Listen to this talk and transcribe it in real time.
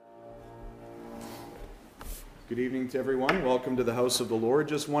Good evening to everyone. Welcome to the house of the Lord.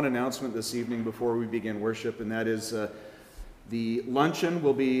 Just one announcement this evening before we begin worship, and that is the luncheon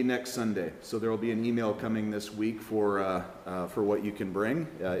will be next Sunday. So there will be an email coming this week for what you can bring,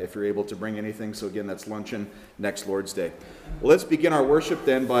 if you're able to bring anything. So again, that's luncheon next Lord's Day. Well, let's begin our worship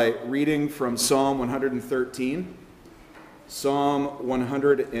then by reading from Psalm 113. Psalm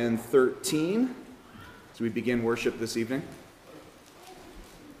 113, as we begin worship this evening.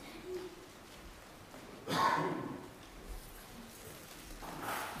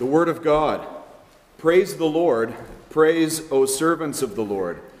 The Word of God. Praise the Lord. Praise, O servants of the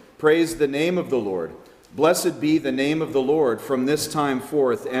Lord. Praise the name of the Lord. Blessed be the name of the Lord from this time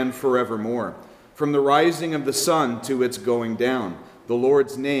forth and forevermore. From the rising of the sun to its going down, the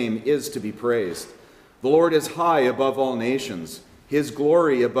Lord's name is to be praised. The Lord is high above all nations, his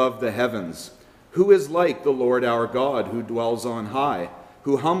glory above the heavens. Who is like the Lord our God, who dwells on high,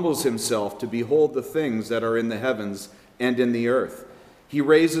 who humbles himself to behold the things that are in the heavens and in the earth? He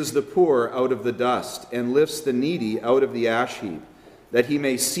raises the poor out of the dust and lifts the needy out of the ash heap, that he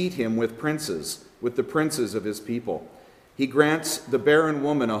may seat him with princes, with the princes of his people. He grants the barren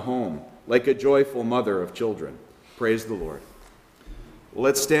woman a home, like a joyful mother of children. Praise the Lord.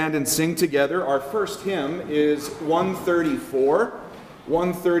 Let's stand and sing together. Our first hymn is 134.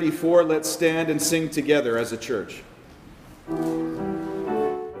 134, let's stand and sing together as a church.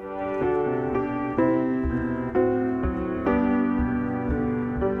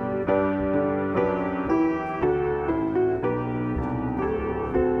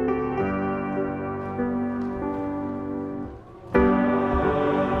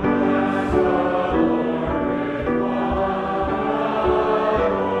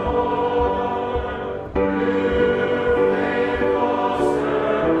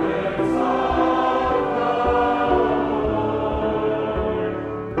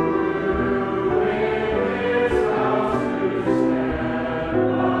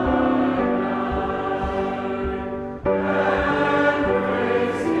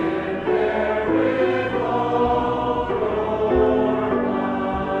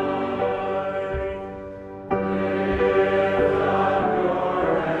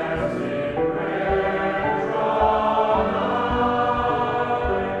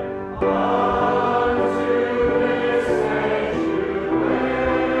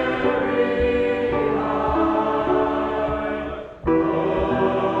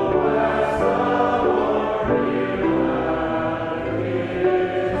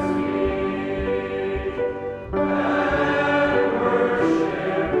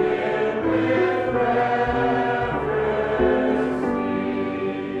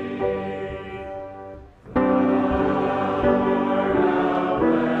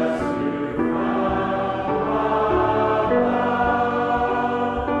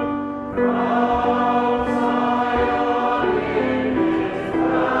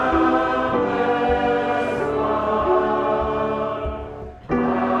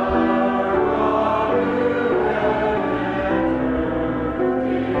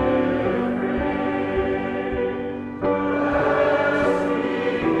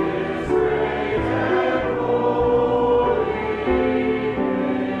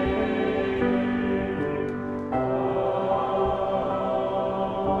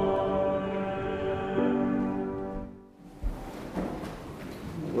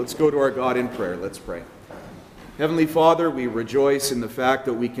 Let's go to our God in prayer. Let's pray. Heavenly Father, we rejoice in the fact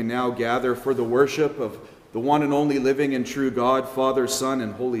that we can now gather for the worship of the one and only living and true God, Father, Son,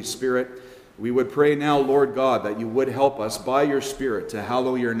 and Holy Spirit. We would pray now, Lord God, that you would help us by your Spirit to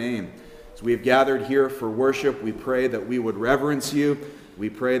hallow your name. As we have gathered here for worship, we pray that we would reverence you. We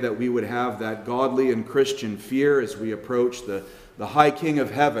pray that we would have that godly and Christian fear as we approach the high King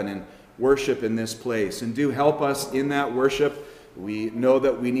of heaven and worship in this place. And do help us in that worship. We know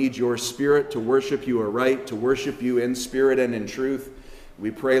that we need your Spirit to worship you aright, to worship you in spirit and in truth. We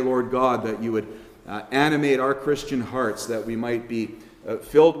pray, Lord God, that you would animate our Christian hearts, that we might be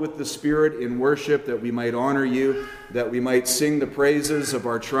filled with the Spirit in worship, that we might honor you, that we might sing the praises of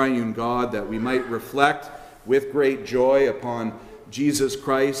our triune God, that we might reflect with great joy upon Jesus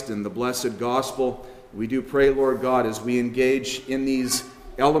Christ and the blessed gospel. We do pray, Lord God, as we engage in these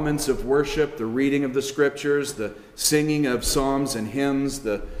elements of worship, the reading of the scriptures, the singing of psalms and hymns,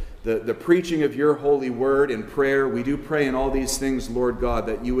 the preaching of your holy word and prayer. We do pray in all these things, Lord God,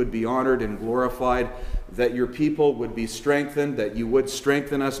 that you would be honored and glorified, that your people would be strengthened, that you would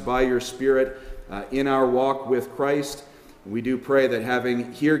strengthen us by your Spirit in our walk with Christ. We do pray that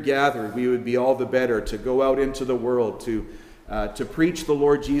having here gathered, we would be all the better to go out into the world to preach the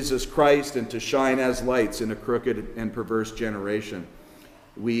Lord Jesus Christ and to shine as lights in a crooked and perverse generation.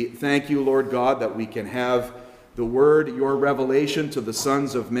 We thank you, Lord God, that we can have the Word, your revelation to the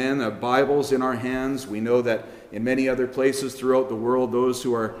sons of men, Bibles in our hands. We know that in many other places throughout the world, those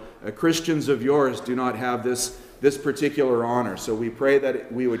who are Christians of yours do not have this particular honor. So we pray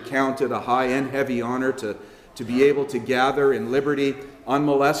that we would count it a high and heavy honor to be able to gather in liberty,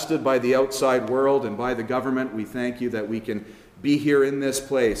 unmolested by the outside world and by the government. We thank you that we can be here in this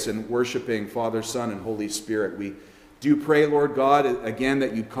place and worshiping Father, Son, and Holy Spirit. We do pray, Lord God, again,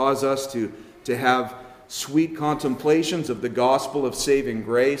 that you cause us to have sweet contemplations of the gospel of saving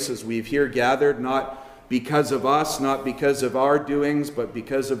grace as we've here gathered, not because of us, not because of our doings, but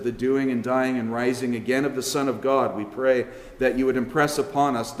because of the doing and dying and rising again of the Son of God. We pray that you would impress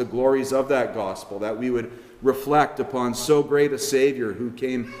upon us the glories of that gospel, that we would reflect upon so great a Savior who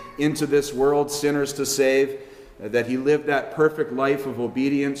came into this world, sinners to save, that he lived that perfect life of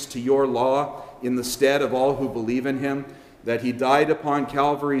obedience to your law in the stead of all who believe in him, that he died upon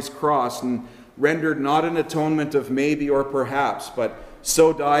Calvary's cross and rendered not an atonement of maybe or perhaps, but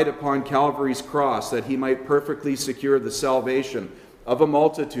so died upon Calvary's cross that he might perfectly secure the salvation of a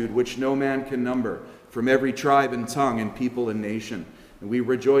multitude which no man can number, from every tribe and tongue and people and nation. And we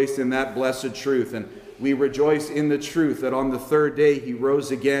rejoice in that blessed truth, and we rejoice in the truth that on the third day he rose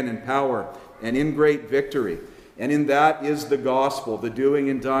again in power and in great victory. And in that is the gospel, the doing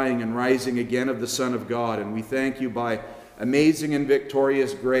and dying and rising again of the Son of God. And we thank you by amazing and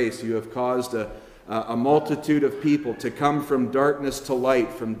victorious grace. You have caused a multitude of people to come from darkness to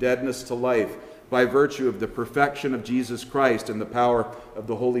light, from deadness to life, by virtue of the perfection of Jesus Christ and the power of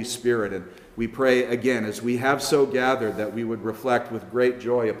the Holy Spirit. And we pray again, as we have so gathered, that we would reflect with great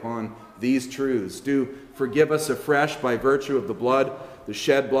joy upon these truths. Do forgive us afresh by virtue of the blood, the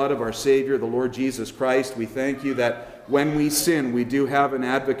shed blood of our Savior, the Lord Jesus Christ. We thank you that when we sin, we do have an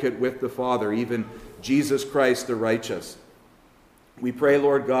advocate with the Father, even Jesus Christ the righteous. We pray,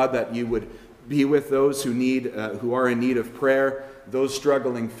 Lord God, that you would be with those who are in need of prayer, those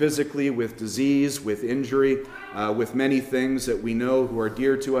struggling physically with disease, with injury, with many things that we know who are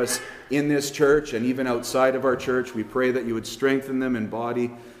dear to us in this church and even outside of our church. We pray that you would strengthen them in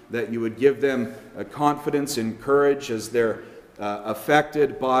body, that you would give them confidence and courage as they're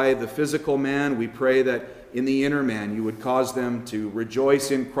affected by the physical man. We pray that in the inner man you would cause them to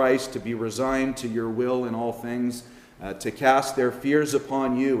rejoice in Christ, to be resigned to your will in all things, to cast their fears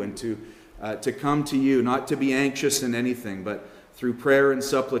upon you and to come to you, not to be anxious in anything, but through prayer and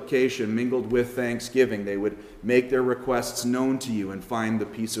supplication mingled with thanksgiving, they would make their requests known to you and find the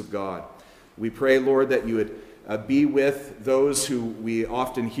peace of God. We pray, Lord, that you would be with those who we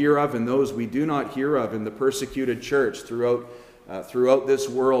often hear of and those we do not hear of in the persecuted church throughout this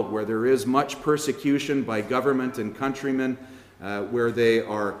world, where there is much persecution by government and countrymen, where they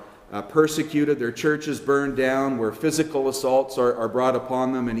are persecuted, their churches burned down, where physical assaults are brought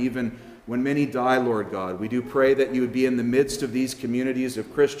upon them, and even when many die, Lord God. We do pray that you would be in the midst of these communities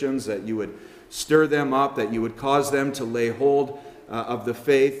of Christians, that you would stir them up, that you would cause them to lay hold of the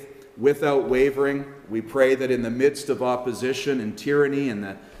faith without wavering. We pray that in the midst of opposition and tyranny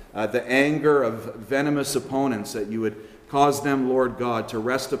and the anger of venomous opponents, that you would cause them, Lord God, to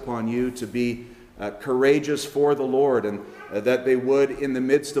rest upon you, to be courageous for the Lord, and that they would, in the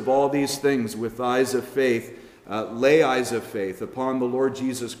midst of all these things, with eyes of faith, lay eyes of faith upon the Lord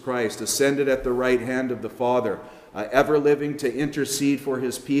Jesus Christ, ascended at the right hand of the Father, ever living to intercede for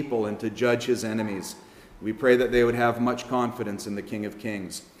his people and to judge his enemies. We pray that they would have much confidence in the King of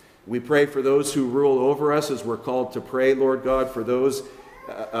Kings. We pray for those who rule over us, as we're called to pray, Lord God, for those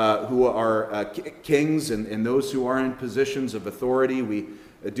who are kings and those who are in positions of authority. We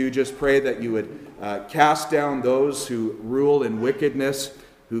do just pray that you would cast down those who rule in wickedness,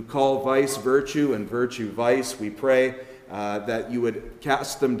 who call vice virtue and virtue vice. We pray that you would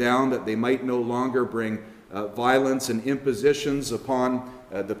cast them down, that they might no longer bring violence and impositions upon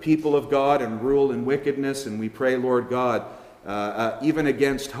the people of God and rule in wickedness. And we pray, Lord God, even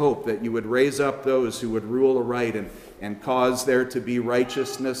against hope, that you would raise up those who would rule aright and cause there to be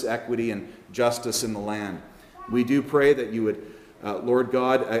righteousness, equity, and justice in the land. We do pray that you would, Lord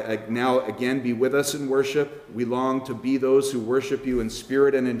God, now again be with us in worship. We long to be those who worship you in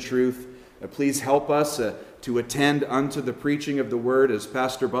spirit and in truth. Please help us to attend unto the preaching of the word as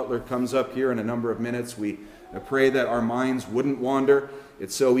Pastor Butler comes up here in a number of minutes. We pray that our minds wouldn't wander.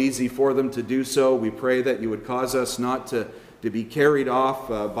 It's so easy for them to do so. We pray that you would cause us not to be carried off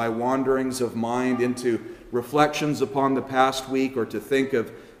by wanderings of mind into reflections upon the past week, or to think of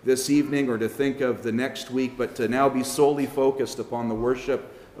this evening, or to think of the next week, but to now be solely focused upon the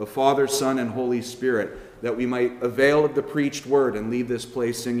worship of Father, Son, and Holy Spirit, that we might avail of the preached word and leave this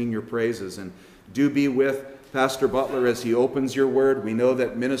place singing your praises. And do be with Pastor Butler as he opens your word. We know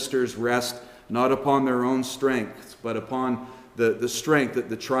that ministers rest not upon their own strength, but upon the strength that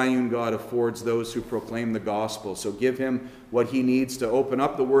the triune God affords those who proclaim the gospel. So give him what he needs to open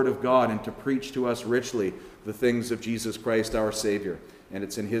up the word of God and to preach to us richly the things of Jesus Christ, our Savior. And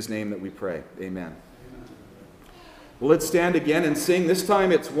it's in his name that we pray. Amen. Well, let's stand again and sing. This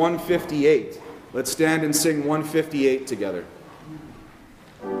time it's 158. Let's stand and sing 158 together.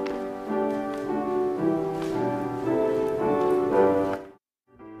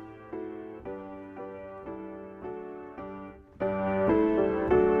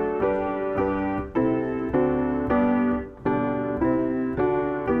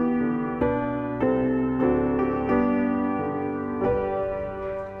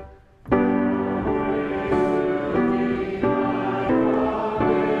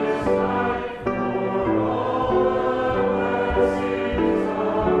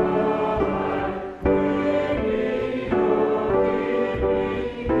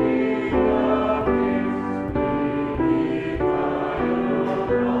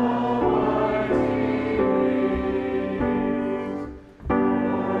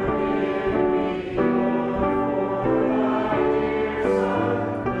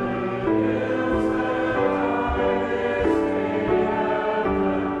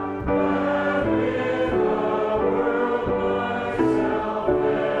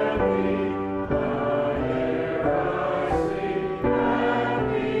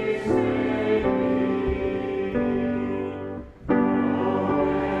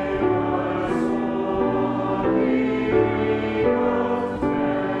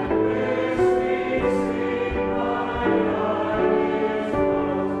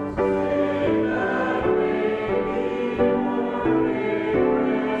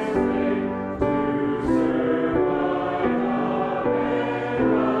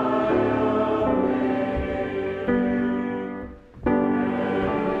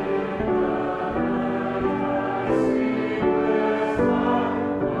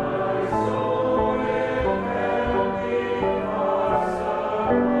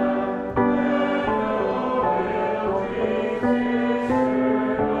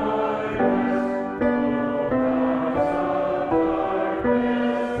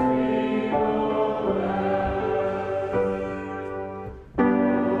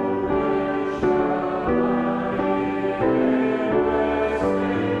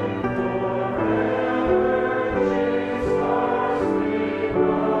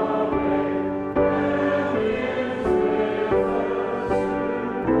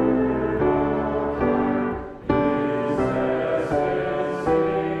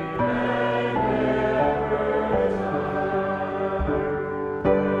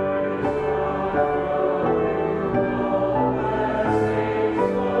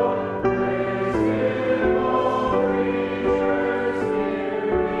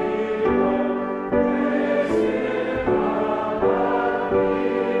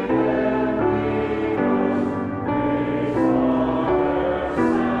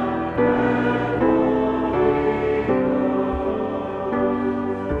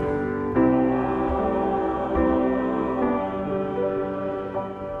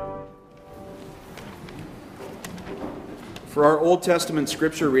 For our Old Testament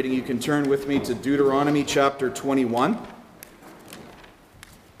scripture reading, you can turn with me to Deuteronomy chapter 21.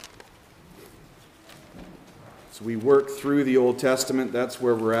 So we work through the Old Testament. That's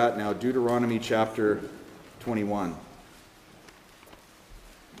where we're at now, Deuteronomy chapter 21.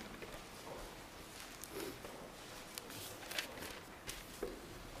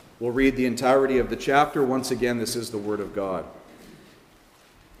 We'll read the entirety of the chapter. Once again, this is the Word of God.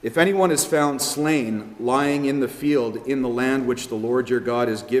 If anyone is found slain, lying in the field in the land which the Lord your God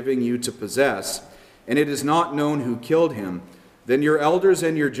is giving you to possess, and it is not known who killed him, then your elders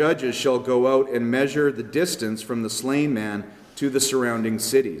and your judges shall go out and measure the distance from the slain man to the surrounding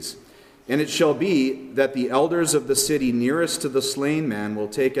cities. And it shall be that the elders of the city nearest to the slain man will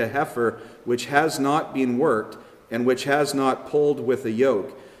take a heifer which has not been worked and which has not pulled with a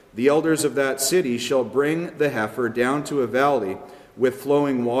yoke. The elders of that city shall bring the heifer down to a valley with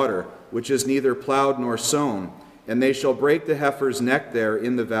flowing water, which is neither plowed nor sown, and they shall break the heifer's neck there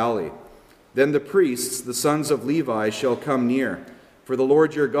in the valley. Then the priests, the sons of Levi, shall come near, for the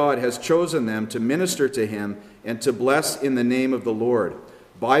Lord your God has chosen them to minister to him and to bless in the name of the Lord.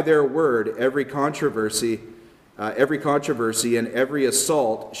 By their word every controversy and every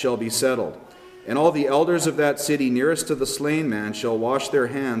assault shall be settled. And all the elders of that city nearest to the slain man shall wash their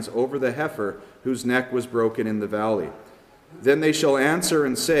hands over the heifer whose neck was broken in the valley. Then they shall answer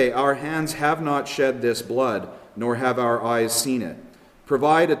and say, Our hands have not shed this blood, nor have our eyes seen it.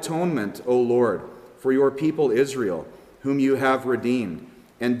 Provide atonement, O Lord, for your people Israel, whom you have redeemed.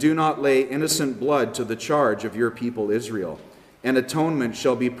 and do not lay innocent blood to the charge of your people Israel. And atonement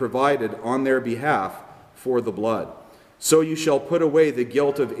shall be provided on their behalf for the blood. So you shall put away the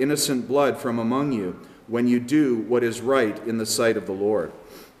guilt of innocent blood from among you when you do what is right in the sight of the Lord.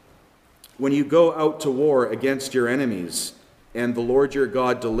 When you go out to war against your enemies, and the Lord your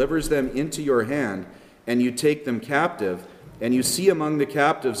God delivers them into your hand, and you take them captive, and you see among the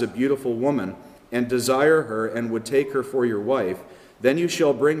captives a beautiful woman, and desire her, and would take her for your wife, then you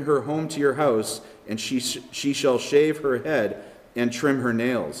shall bring her home to your house, and she shall shave her head and trim her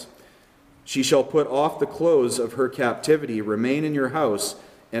nails. She shall put off the clothes of her captivity, remain in your house,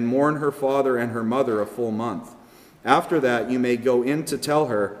 and mourn her father and her mother a full month. After that you may go in to tell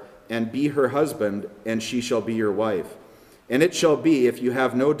her, and be her husband, and she shall be your wife. And it shall be, if you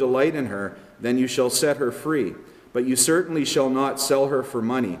have no delight in her, then you shall set her free. But you certainly shall not sell her for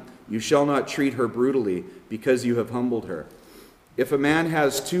money. You shall not treat her brutally, because you have humbled her. If a man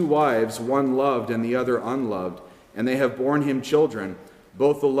has 2 wives, one loved and the other unloved, and they have borne him children,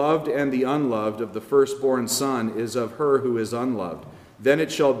 both the loved and the unloved of the firstborn son is of her who is unloved. Then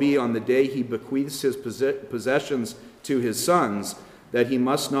it shall be on the day he bequeaths his possessions to his sons that he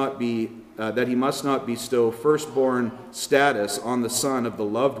must not bestow firstborn status on the son of the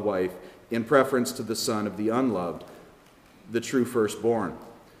loved wife in preference to the son of the unloved, the true firstborn.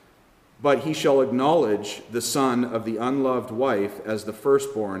 But he shall acknowledge the son of the unloved wife as the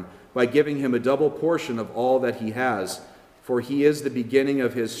firstborn by giving him a double portion of all that he has, for he is the beginning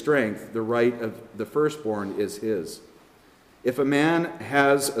of his strength. The right of the firstborn is his. If a man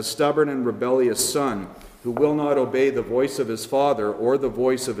has a stubborn and rebellious son who will not obey the voice of his father or the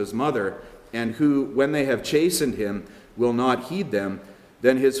voice of his mother, and who, when they have chastened him, will not heed them,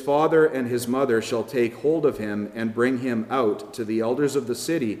 then his father and his mother shall take hold of him and bring him out to the elders of the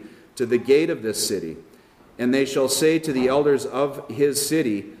city, to the gate of this city. And they shall say to the elders of his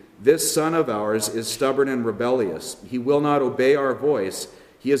city, "This son of ours is stubborn and rebellious. He will not obey our voice.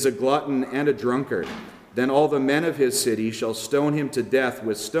 He is a glutton and a drunkard." Then all the men of his city shall stone him to death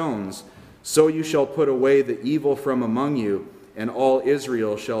with stones. So you shall put away the evil from among you, and all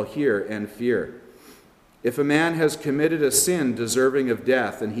Israel shall hear and fear. If a man has committed a sin deserving of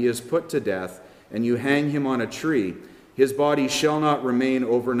death, and he is put to death, and you hang him on a tree, his body shall not remain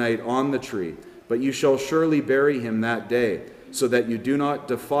overnight on the tree, but you shall surely bury him that day, so that you do not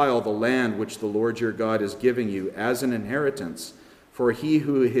defile the land which the Lord your God is giving you as an inheritance. For he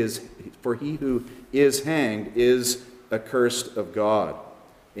who is hanged is accursed of God.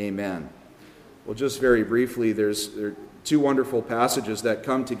 Amen. Well, just very briefly, there are 2 wonderful passages that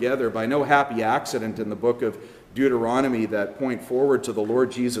come together by no happy accident in the book of Deuteronomy that point forward to the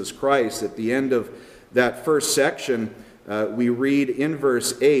Lord Jesus Christ. At the end of that first section, we read in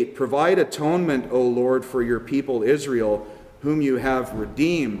verse 8, "Provide atonement, O Lord, for your people Israel, whom you have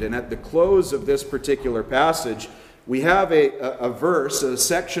redeemed." And at the close of this particular passage, we have a verse, a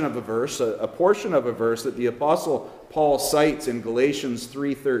section of a verse, a portion of a verse that the Apostle Paul cites in Galatians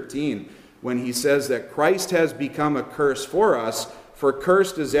 3:13, when he says that Christ has become a curse for us, for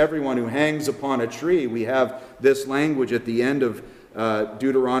cursed is everyone who hangs upon a tree. We have this language at the end of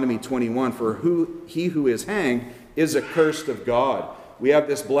Deuteronomy 21, "For he who is hanged is accursed of God." We have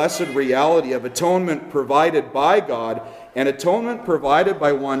this blessed reality of atonement provided by God, and atonement provided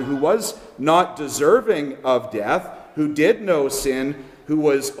by one who was not deserving of death, who did no sin, who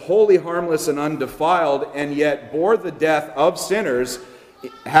was wholly harmless and undefiled, and yet bore the death of sinners,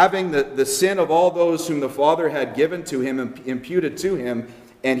 having the sin of all those whom the Father had given to him, imputed to him,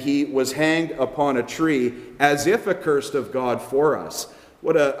 and he was hanged upon a tree as if accursed of God for us.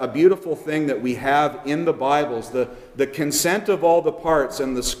 What a beautiful thing that we have in the Bibles, the consent of all the parts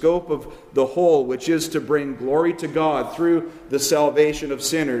and the scope of the whole, which is to bring glory to God through the salvation of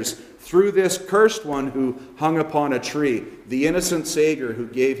sinners, through this cursed one who hung upon a tree, the innocent Savior who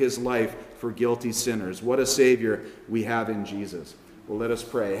gave his life for guilty sinners. What a Savior we have in Jesus. Well, let us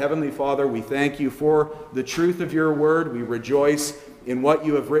pray. Heavenly Father, we thank you for the truth of your word. We rejoice in what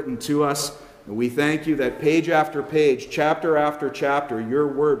you have written to us. And we thank you that page after page, chapter after chapter, your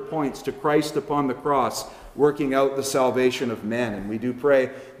word points to Christ upon the cross, working out the salvation of men. And we do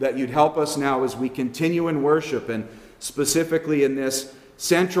pray that you'd help us now as we continue in worship, and specifically in this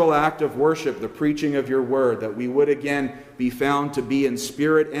central act of worship, the preaching of your word, that we would again be found to be in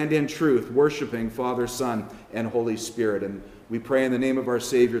spirit and in truth, worshiping Father, Son, and Holy Spirit. And we pray in the name of our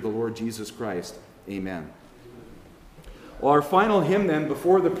Savior, the Lord Jesus Christ. Amen. Well, our final hymn then,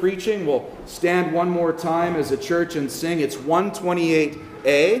 before the preaching, we'll stand one more time as a church and sing. It's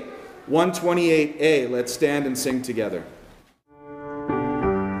 128A. 128A. Let's stand and sing together.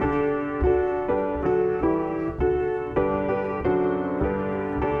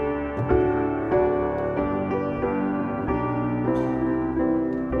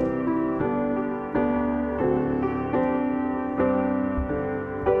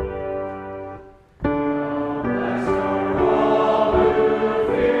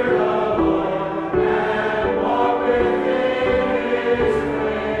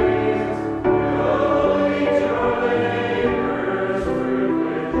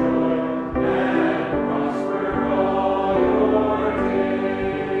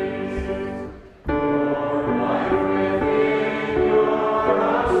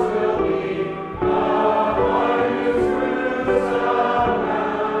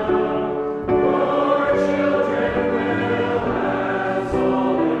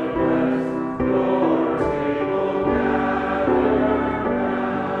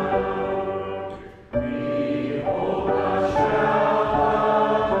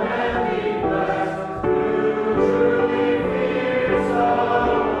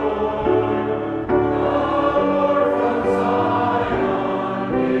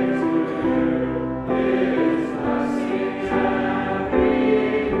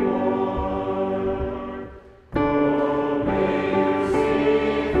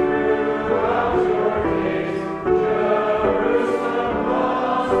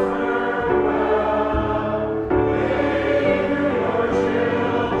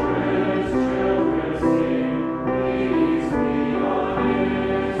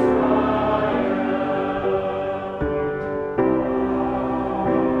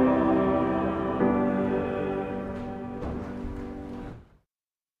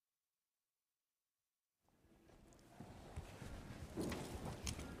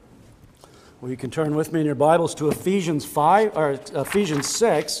 Well, you can turn with me in your Bibles to Ephesians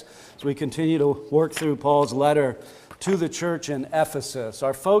 6 as we continue to work through Paul's letter to the church in Ephesus.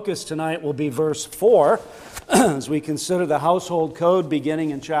 Our focus tonight will be verse 4 as we consider the household code beginning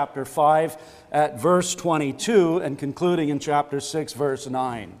in chapter 5 at verse 22 and concluding in chapter 6, verse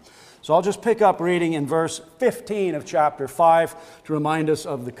 9. So I'll just pick up reading in verse 15 of chapter 5 to remind us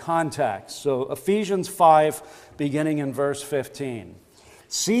of the context. So Ephesians 5 beginning in verse 15.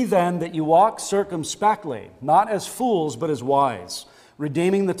 See then that you walk circumspectly, not as fools, but as wise,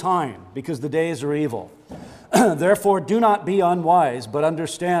 redeeming the time, because the days are evil. Therefore do not be unwise, but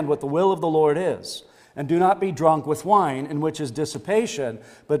understand what the will of the Lord is. And do not be drunk with wine, in which is dissipation,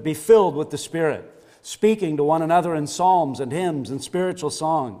 but be filled with the Spirit, speaking to one another in psalms and hymns and spiritual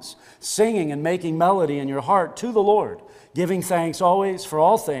songs, singing and making melody in your heart to the Lord, giving thanks always for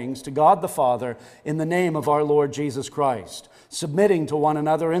all things to God the Father in the name of our Lord Jesus Christ, submitting to one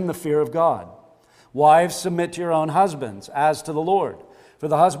another in the fear of God. Wives, submit to your own husbands, as to the Lord. For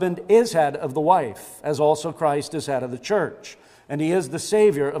the husband is head of the wife, as also Christ is head of the church, and he is the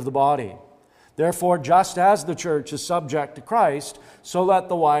Savior of the body. Therefore, just as the church is subject to Christ, so let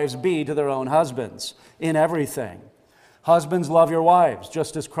the wives be to their own husbands, in everything. Husbands, love your wives,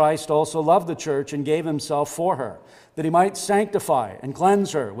 just as Christ also loved the church and gave himself for her, that he might sanctify and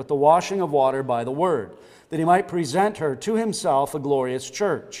cleanse her with the washing of water by the word, that he might present her to himself a glorious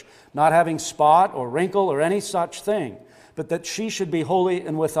church, not having spot or wrinkle or any such thing, but that she should be holy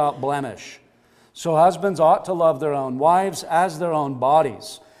and without blemish. So husbands ought to love their own wives as their own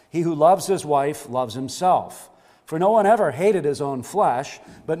bodies. He who loves his wife loves himself. For no one ever hated his own flesh,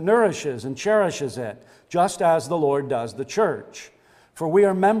 but nourishes and cherishes it, just as the Lord does the church. For we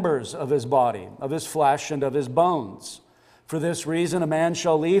are members of his body, of his flesh, and of his bones. For this reason a man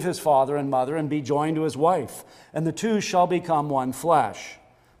shall leave his father and mother and be joined to his wife, and the two shall become one flesh.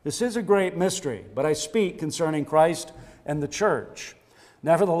 This is a great mystery, but I speak concerning Christ and the church.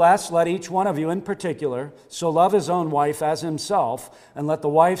 Nevertheless, let each one of you in particular so love his own wife as himself, and let the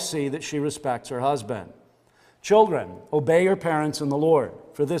wife see that she respects her husband. Children, obey your parents in the Lord,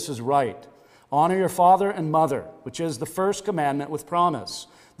 for this is right. Honor your father and mother, which is the first commandment with promise,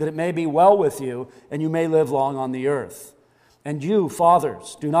 that it may be well with you and you may live long on the earth. And you,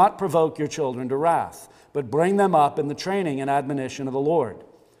 fathers, do not provoke your children to wrath, but bring them up in the training and admonition of the Lord.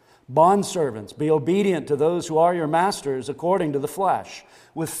 Bondservants, be obedient to those who are your masters according to the flesh,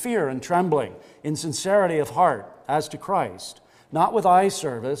 with fear and trembling, in sincerity of heart, as to Christ, not with eye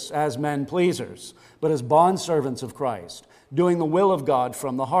service as men pleasers, but as bondservants of Christ, doing the will of God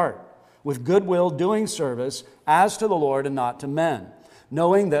from the heart, with good will doing service as to the Lord and not to men,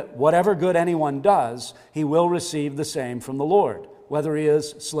 knowing that whatever good anyone does, he will receive the same from the Lord, whether he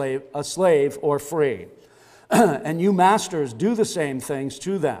is a slave or free. And you masters, do the same things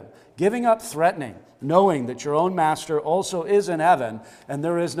to them, giving up threatening, knowing that your own master also is in heaven, and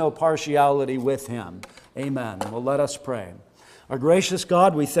there is no partiality with him. Amen. Well, let us pray. Our gracious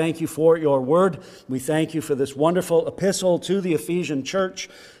God, we thank you for your word. We thank you for this wonderful epistle to the Ephesian church,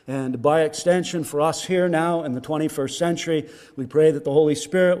 and by extension for us here now in the 21st century. We pray that the Holy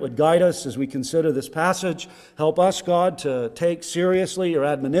Spirit would guide us as we consider this passage. Help us, God, to take seriously your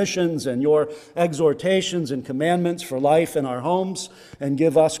admonitions and your exhortations and commandments for life in our homes, and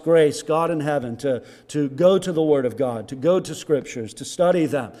give us grace, God in heaven, to go to the Word of God, to go to Scriptures, to study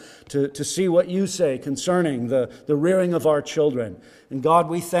them, to see what you say concerning the rearing of our children. And God,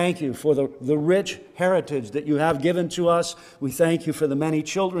 we thank you for the rich heritage that you have given to us. We thank you for the many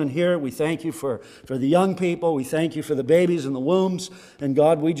children here. We thank you for the young people. We thank you for the babies in the wombs. And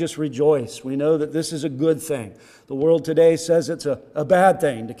God, we just rejoice. We know that this is a good thing. The world today says it's a bad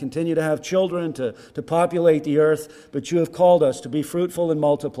thing to continue to have children, to populate the earth, but you have called us to be fruitful and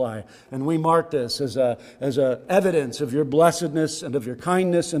multiply. And we mark this as a evidence of your blessedness and of your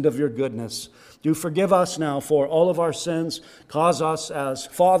kindness and of your goodness. Do forgive us now for all of our sins. Cause us as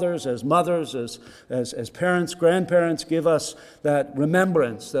fathers, as mothers, as parents, grandparents, give us that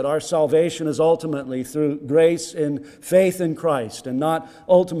remembrance that our salvation is ultimately through grace in faith in Christ, and not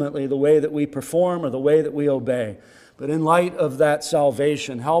ultimately the way that we perform or the way that we obey. But in light of that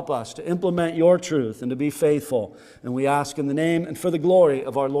salvation, help us to implement your truth and to be faithful. And we ask in the name and for the glory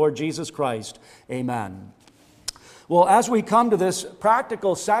of our Lord Jesus Christ. Amen. Well, as we come to this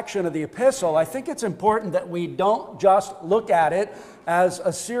practical section of the epistle, I think it's important that we don't just look at it as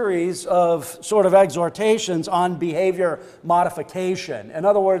a series of sort of exhortations on behavior modification. In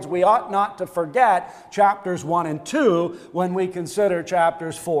other words, we ought not to forget chapters 1 and 2 when we consider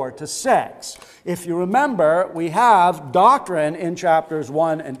chapters 4 to 6. If you remember, we have doctrine in chapters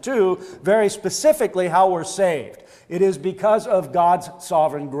 1 and 2, very specifically how we're saved. It is because of God's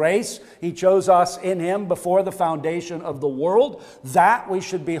sovereign grace. He chose us in Him before the foundation of the world, that we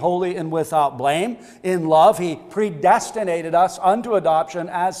should be holy and without blame. In love, He predestinated us unto adoption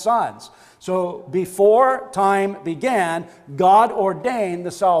as sons. So before time began, God ordained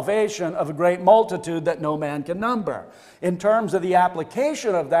the salvation of a great multitude that no man can number. In terms of the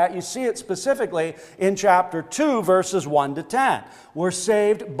application of that, you see it specifically in chapter 2, verses 1 to 10. We're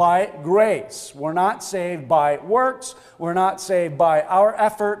saved by grace. We're not saved by works. We're not saved by our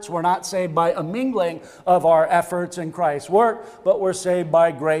efforts. We're not saved by a mingling of our efforts in Christ's work, but we're saved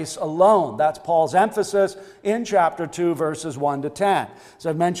by grace alone. That's Paul's emphasis in chapter 2, verses 1 to 10. As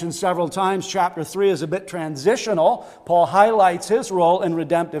I've mentioned several times, chapter 3 is a bit transitional. Paul highlights his role in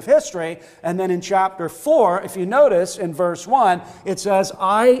redemptive history. And then in chapter 4, if you notice in verse 1, it says,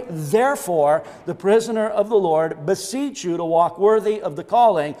 I, therefore, the prisoner of the Lord, beseech you to walk worthy of the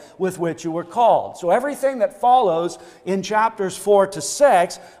calling with which you were called. So everything that follows in chapters 4 to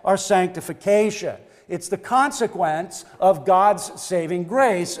 6 are sanctification. It's the consequence of God's saving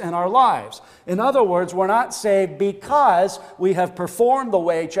grace in our lives. In other words, we're not saved because we have performed the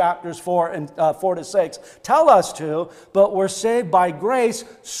way chapters 4 to 6 tell us to, but we're saved by grace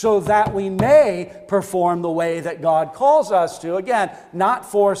so that we may perform the way that God calls us to. Again, not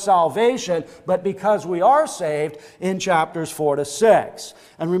for salvation, but because we are saved in chapters 4 to 6.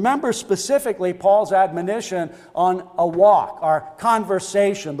 And remember specifically Paul's admonition on a walk, our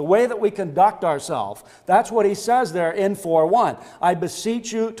conversation, the way that we conduct ourselves. That's what he says there in 4:1. I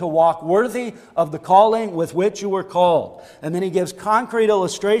beseech you to walk worthy of the calling with which you were called. And then he gives concrete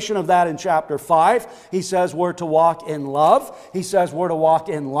illustration of that in chapter 5. He says we're to walk in love. He says we're to walk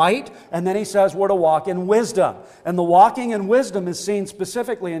in light. And then he says we're to walk in wisdom. And the walking in wisdom is seen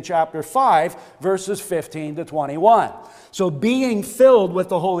specifically in chapter 5, verses 15 to 21. So being filled with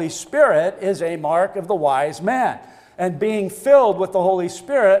the Holy Spirit is a mark of the wise man. And being filled with the Holy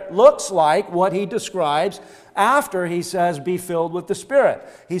Spirit looks like what he describes after he says, be filled with the Spirit.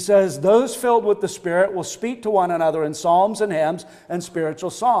 He says, those filled with the Spirit will speak to one another in psalms and hymns and spiritual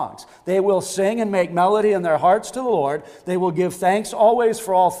songs. They will sing and make melody in their hearts to the Lord. They will give thanks always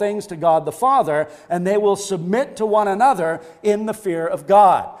for all things to God the Father, and they will submit to one another in the fear of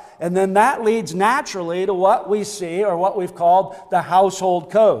God. And then that leads naturally to what we see, or what we've called the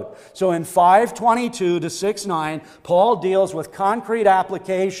household code. So in 5:22 to 6:9, Paul deals with concrete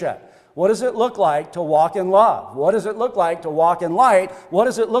application. What does it look like to walk in love? What does it look like to walk in light? What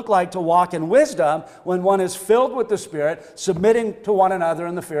does it look like to walk in wisdom when one is filled with the Spirit, submitting to one another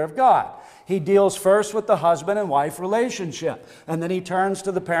in the fear of God? He deals first with the husband and wife relationship, and then he turns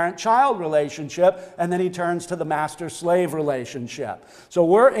to the parent-child relationship, and then he turns to the master-slave relationship. So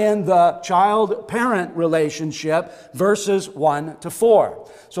we're in the child-parent relationship, verses 1 to 4.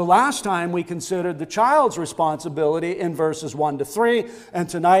 So last time we considered the child's responsibility in verses 1 to 3, and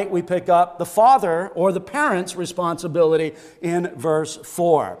tonight we pick up the father or the parent's responsibility in verse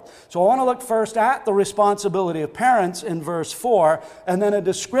 4. So I want to look first at the responsibility of parents in verse 4, and then a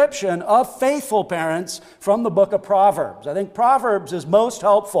description of faithful parents from the book of Proverbs. I think Proverbs is most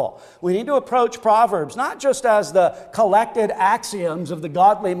helpful. We need to approach Proverbs not just as the collected axioms of the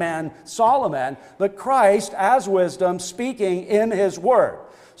godly man Solomon, but Christ as wisdom speaking in His Word.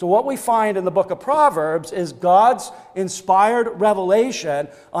 So what we find in the book of Proverbs is God's inspired revelation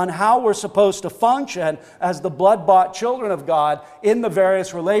on how we're supposed to function as the blood-bought children of God in the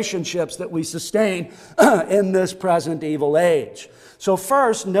various relationships that we sustain in this present evil age. So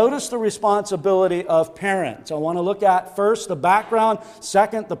first, notice the responsibility of parents. I want to look at first the background,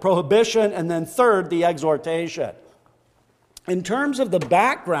 second the prohibition, and then third the exhortation. In terms of the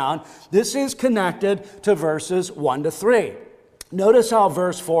background, this is connected to verses 1 to 3. Notice how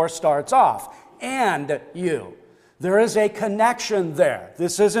verse 4 starts off, and you. There is a connection there.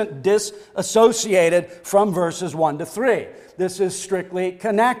 This isn't disassociated from verses 1 to 3. This is strictly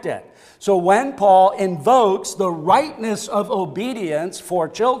connected. So when Paul invokes the rightness of obedience for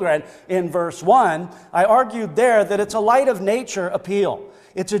children in verse 1, I argued there that it's a light of nature appeal.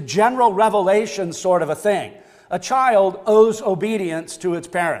 It's a general revelation sort of a thing. A child owes obedience to its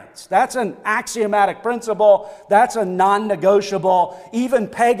parents. That's an axiomatic principle. That's a non-negotiable. Even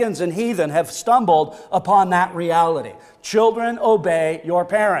pagans and heathen have stumbled upon that reality. Children, obey your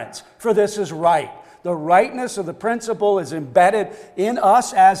parents, for this is right. The rightness of the principle is embedded in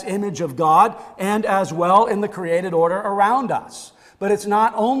us as image of God and as well in the created order around us. But it's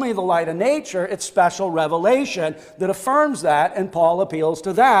not only the light of nature, it's special revelation that affirms that, and Paul appeals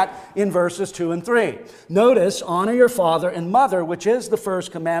to that in verses 2 and 3. Notice, honor your father and mother, which is the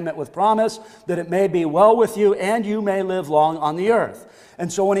first commandment with promise, that it may be well with you and you may live long on the earth.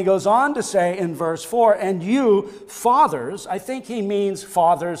 And so when he goes on to say in verse 4, and you, fathers, I think he means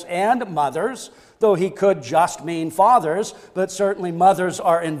fathers and mothers, though he could just mean fathers, but certainly mothers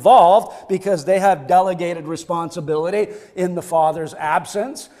are involved because they have delegated responsibility in the father's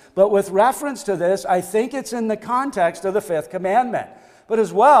absence. But with reference to this, I think it's in the context of the fifth commandment. But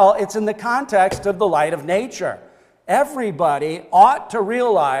as well, it's in the context of the light of nature. Everybody ought to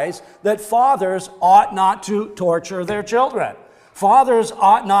realize that fathers ought not to torture their children. Fathers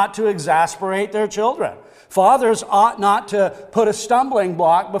ought not to exasperate their children. Fathers ought not to put a stumbling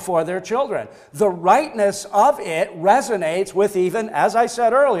block before their children. The rightness of it resonates with even, as I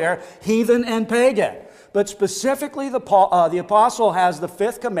said earlier, heathen and pagan. But specifically, the apostle has the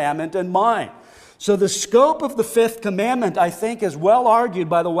fifth commandment in mind. So the scope of the fifth commandment, I think, is well argued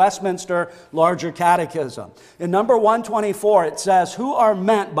by the Westminster Larger Catechism. In number 124, it says, who are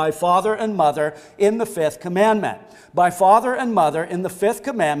meant by father and mother in the fifth commandment? By father and mother in the fifth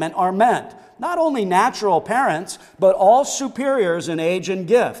commandment are meant not only natural parents, but all superiors in age and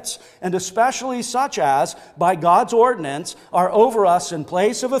gifts, and especially such as, by God's ordinance, are over us in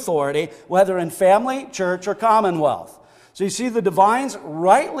place of authority, whether in family, church, or commonwealth. So you see, the divines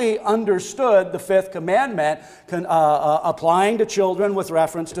rightly understood the fifth commandment applying to children with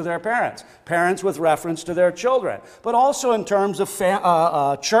reference to their parents, parents with reference to their children, but also in terms of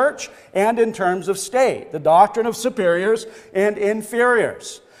church and in terms of state, the doctrine of superiors and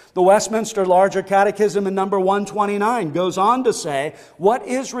inferiors. The Westminster Larger Catechism in number 129 goes on to say, what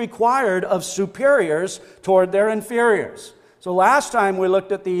is required of superiors toward their inferiors? So last time we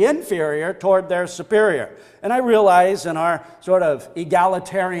looked at the inferior toward their superior. And I realize in our sort of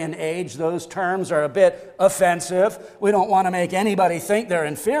egalitarian age, those terms are a bit offensive. We don't want to make anybody think they're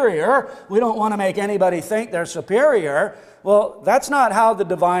inferior. We don't want to make anybody think they're superior. Well, that's not how the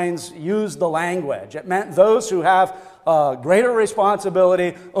divines use the language. It meant those who have greater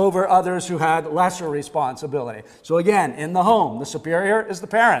responsibility over others who had lesser responsibility. So again, in the home, the superior is the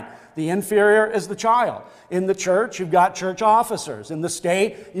parent. The inferior is the child. In the church, you've got church officers. In the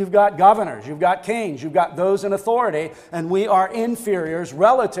state, you've got governors. You've got kings. You've got those in authority. And we are inferiors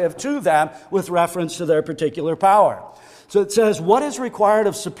relative to them with reference to their particular power. So it says, what is required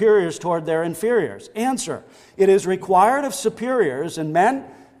of superiors toward their inferiors? Answer, it is required of superiors in men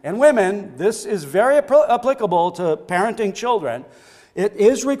and women. This is very applicable to parenting children. It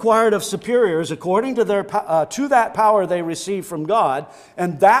is required of superiors according to that power they receive from God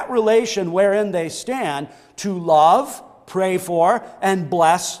and that relation wherein they stand to love, pray for, and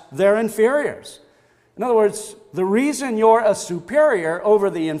bless their inferiors. In other words, the reason you're a superior over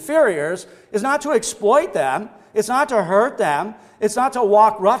the inferiors is not to exploit them, it's not to hurt them, it's not to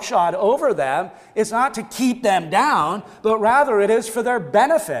walk roughshod over them, it's not to keep them down, but rather it is for their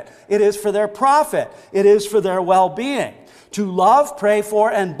benefit, it is for their profit, it is for their well-being. To love, pray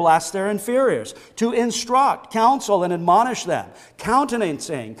for, and bless their inferiors. To instruct, counsel, and admonish them.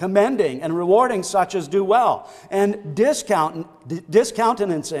 Countenancing, commending, and rewarding such as do well. And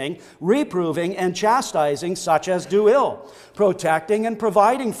discountenancing, reproving, and chastising such as do ill. Protecting and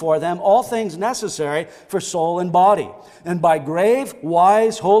providing for them all things necessary for soul and body. And by grave,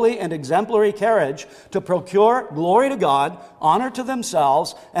 wise, holy, and exemplary carriage to procure glory to God, honor to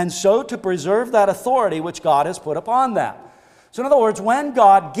themselves, and so to preserve that authority which God has put upon them. So in other words, when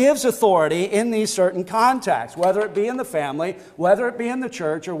God gives authority in these certain contexts, whether it be in the family, whether it be in the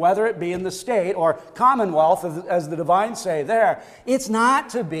church, or whether it be in the state or commonwealth, as the divines say there, it's not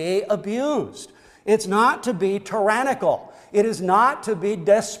to be abused. It's not to be tyrannical. It is not to be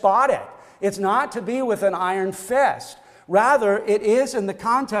despotic. It's not to be with an iron fist. Rather, it is in the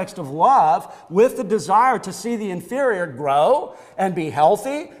context of love with the desire to see the inferior grow and be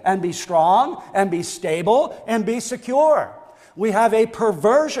healthy and be strong and be stable and be secure. We have a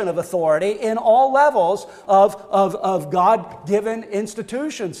perversion of authority in all levels of God-given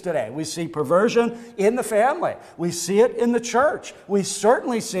institutions today. We see perversion in the family. We see it in the church. We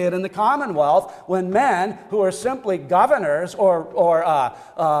certainly see it in the commonwealth when men who are simply governors or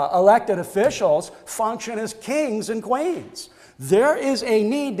elected officials function as kings and queens. There is a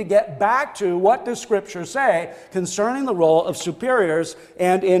need to get back to what does Scripture say concerning the role of superiors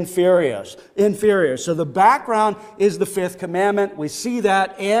and inferiors. So the background is the fifth commandment. We see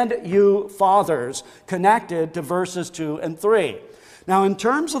that, and you fathers, connected to verses 2 and 3. Now, in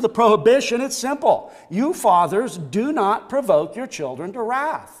terms of the prohibition, it's simple. You fathers, do not provoke your children to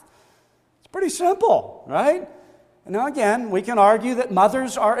wrath. It's pretty simple, right? Now again, we can argue that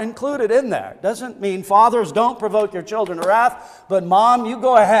mothers are included in there. Doesn't mean fathers don't provoke your children to wrath, but mom, you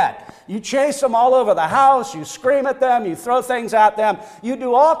go ahead. You chase them all over the house, you scream at them, you throw things at them, you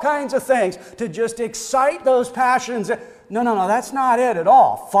do all kinds of things to just excite those passions. No, that's not it at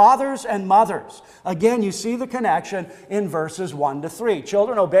all. Fathers and mothers. Again, you see the connection in verses 1 to 3.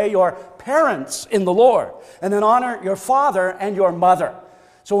 Children, obey your parents in the Lord, and then honor your father and your mother.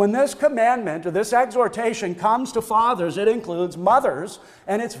 So when this commandment or this exhortation comes to fathers, it includes mothers,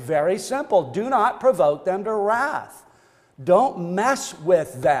 and it's very simple. Do not provoke them to wrath. Don't mess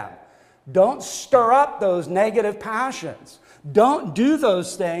with them. Don't stir up those negative passions. Don't do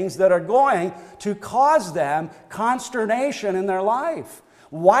those things that are going to cause them consternation in their life.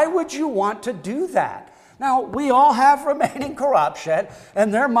 Why would you want to do that? Now, we all have remaining corruption,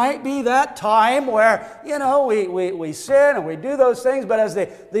 and there might be that time where, we sin and we do those things, but as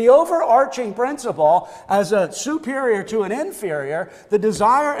the overarching principle, as a superior to an inferior, the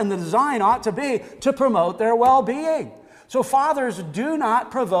desire and the design ought to be to promote their well-being. So fathers, do not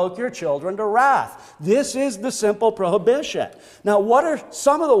provoke your children to wrath. This is the simple prohibition. Now, what are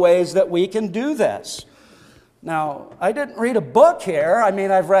some of the ways that we can do this? Now, I didn't read a book here.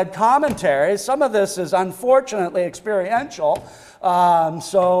 I've read commentaries. Some of this is unfortunately experiential. Sometimes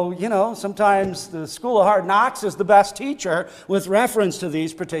the School of Hard Knocks is the best teacher with reference to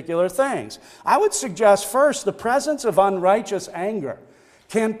these particular things. I would suggest first, the presence of unrighteous anger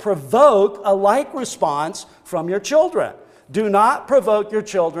can provoke a like response from your children. Do not provoke your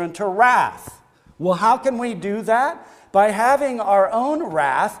children to wrath. Well, how can we do that? By having our own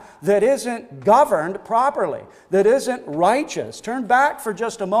wrath that isn't governed properly, that isn't righteous. Turn back for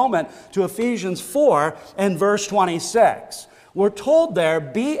just a moment to Ephesians 4 and verse 26. We're told there,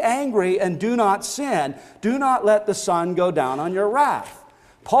 be angry and do not sin. Do not let the sun go down on your wrath.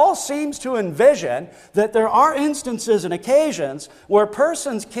 Paul seems to envision that there are instances and occasions where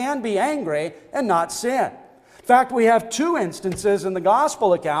persons can be angry and not sin. In fact, we have two instances in the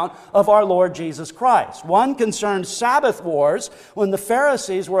gospel account of our Lord Jesus Christ. One concerns Sabbath wars, when the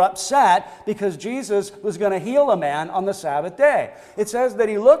Pharisees were upset because Jesus was going to heal a man on the Sabbath day. It says that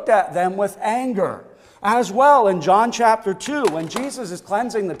he looked at them with anger. As well, in John chapter 2, when Jesus is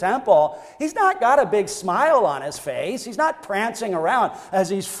cleansing the temple, he's not got a big smile on his face. He's not prancing around as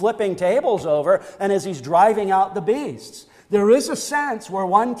he's flipping tables over and as he's driving out the beasts. There is a sense where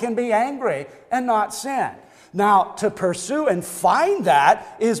one can be angry and not sin. Now, to pursue and find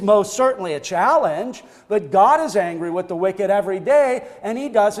that is most certainly a challenge, but God is angry with the wicked every day, and he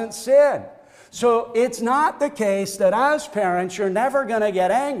doesn't sin. So it's not the case that as parents, you're never going to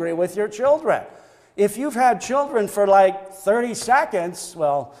get angry with your children. If you've had children for like 30 seconds,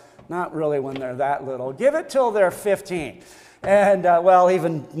 well, not really when they're that little. Give it till they're 15. And,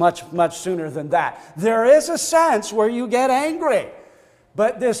 even much sooner than that. There is a sense where you get angry.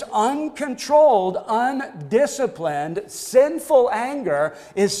 But this uncontrolled, undisciplined, sinful anger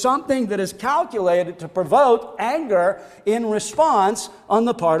is something that is calculated to provoke anger in response on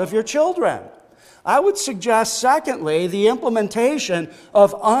the part of your children. I would suggest, secondly, the implementation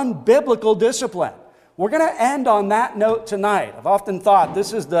of unbiblical discipline. We're going to end on that note tonight. I've often thought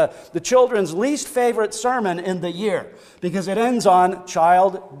this is the children's least favorite sermon in the year because it ends on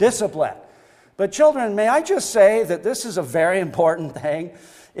child discipline. But children, may I just say that this is a very important thing.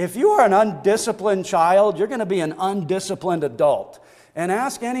 If you are an undisciplined child, you're going to be an undisciplined adult. And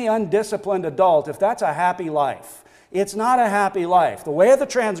ask any undisciplined adult if that's a happy life. It's not a happy life. The way of the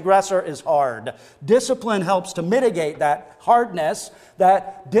transgressor is hard. Discipline helps to mitigate that hardness.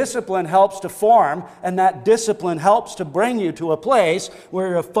 That discipline helps to form, and that discipline helps to bring you to a place where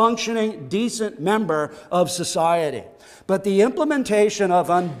you're a functioning, decent member of society. But the implementation of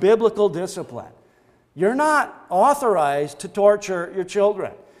unbiblical discipline, you're not authorized to torture your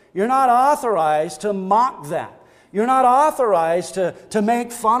children. You're not authorized to mock them. You're not authorized to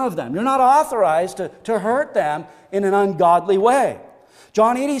make fun of them. You're not authorized to hurt them in an ungodly way.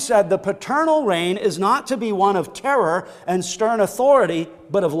 John Eadie said, the paternal reign is not to be one of terror and stern authority,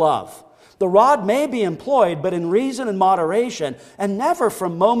 but of love. The rod may be employed, but in reason and moderation, and never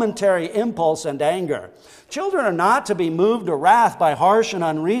from momentary impulse and anger. Children are not to be moved to wrath by harsh and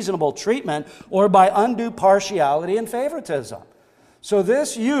unreasonable treatment or by undue partiality and favoritism. So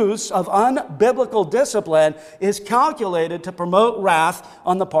this use of unbiblical discipline is calculated to promote wrath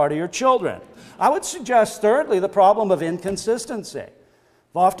on the part of your children. I would suggest, thirdly, the problem of inconsistency.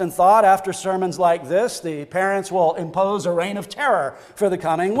 I've often thought after sermons like this, the parents will impose a reign of terror for the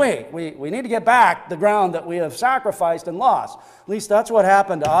coming week. We need to get back the ground that we have sacrificed and lost. At least that's what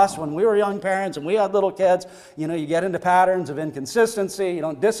happened to us when we were young parents and we had little kids. You get into patterns of inconsistency. You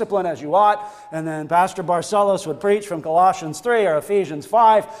don't discipline as you ought. And then Pastor Barcelos would preach from Colossians 3 or Ephesians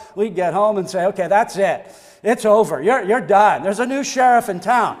 5. We'd get home and say, okay, that's it. It's over. You're done. There's a new sheriff in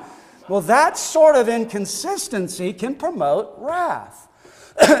town. Well, that sort of inconsistency can promote wrath.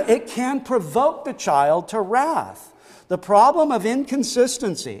 It can provoke the child to wrath. the problem of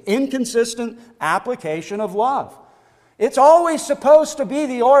inconsistency, inconsistent application of love. It's always supposed to be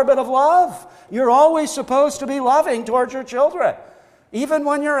the orbit of love. You're always supposed to be loving towards your children, even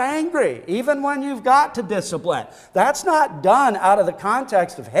when you're angry, even when you've got to discipline. That's not done out of the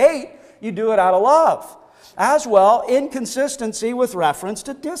context of hate. You do it out of love. As well, inconsistency with reference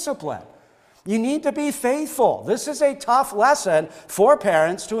to discipline. You need to be faithful. This is a tough lesson for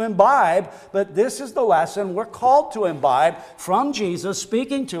parents to imbibe, but this is the lesson we're called to imbibe from Jesus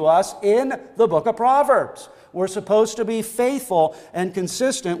speaking to us in the book of Proverbs. We're supposed to be faithful and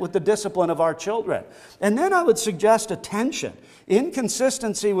consistent with the discipline of our children. And then I would suggest attention,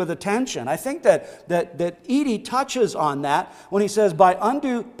 inconsistency with attention. I think that Edie touches on that when he says, by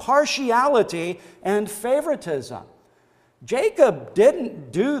undue partiality and favoritism. Jacob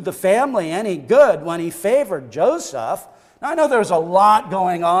didn't do the family any good when he favored Joseph. Now, I know there's a lot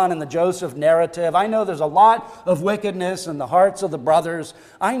going on in the Joseph narrative. I know there's a lot of wickedness in the hearts of the brothers.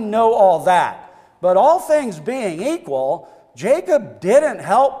 I know all that. But all things being equal, Jacob didn't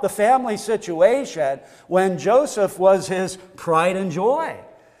help the family situation when Joseph was his pride and joy.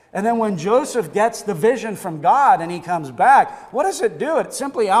 And then when Joseph gets the vision from God and he comes back, what does it do? It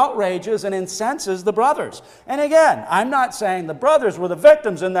simply outrages and incenses the brothers. And again, I'm not saying the brothers were the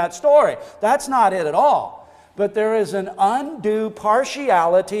victims in that story. That's not it at all. But there is an undue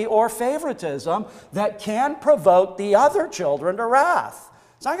partiality or favoritism that can provoke the other children to wrath.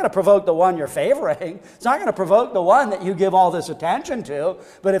 It's not going to provoke the one you're favoring. It's not going to provoke the one that you give all this attention to.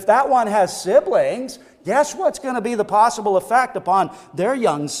 But if that one has siblings, guess what's going to be the possible effect upon their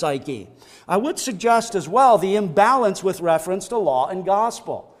young psyche? I would suggest as well the imbalance with reference to law and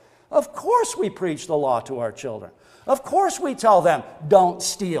gospel. Of course we preach the law to our children. Of course we tell them, don't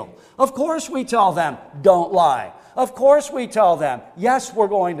steal. Of course we tell them, don't lie. Of course we tell them, yes, we're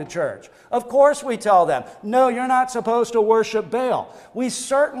going to church. Of course we tell them, no, you're not supposed to worship Baal. We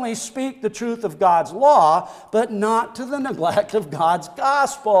certainly speak the truth of God's law, but not to the neglect of God's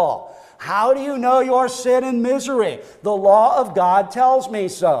gospel. How do you know your sin and misery? The law of God tells me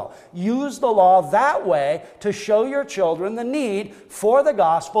so. Use the law that way to show your children the need for the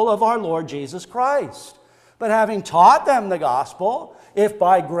gospel of our Lord Jesus Christ. But having taught them the gospel, if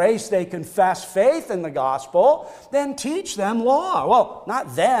by grace they confess faith in the gospel, then teach them law. Well,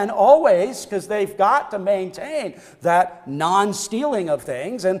 not then, always, because they've got to maintain that non-stealing of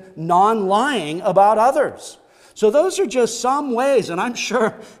things and non-lying about others. So those are just some ways, and I'm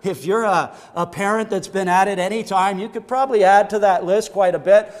sure if you're a parent that's been at it any time, you could probably add to that list quite a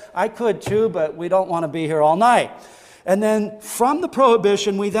bit. I could too, but we don't want to be here all night. And then from the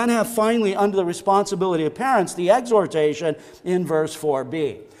prohibition, we then have finally, under the responsibility of parents, the exhortation in verse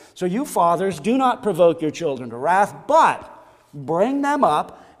 4b. So you fathers, do not provoke your children to wrath, but bring them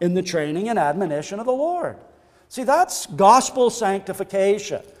up in the training and admonition of the Lord. See, that's gospel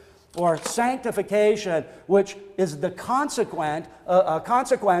sanctification, or sanctification, which is the consequence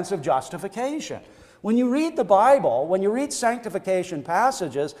of justification. When you read the Bible, when you read sanctification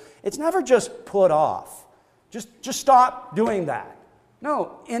passages, it's never just put off. Just stop doing that.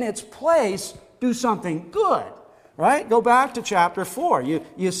 No, in its place, do something good, right? Go back to chapter 4.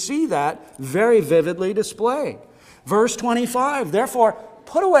 You see that very vividly displayed. Verse 25, therefore,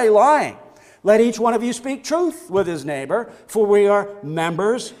 put away lying. Let each one of you speak truth with his neighbor, for we are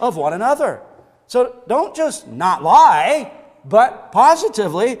members of one another. So don't just not lie, but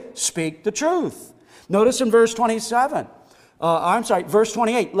positively speak the truth. Notice in verse 27. Verse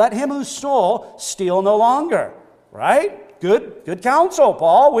 28. Let him who stole steal no longer. Right? Good counsel,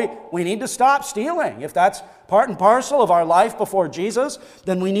 Paul. We need to stop stealing. If that's part and parcel of our life before Jesus,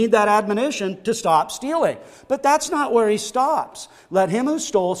 then we need that admonition to stop stealing. But that's not where he stops. Let him who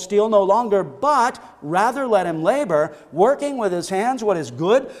stole steal no longer, but rather let him labor, working with his hands what is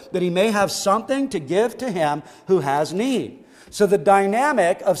good, that he may have something to give to him who has need. So the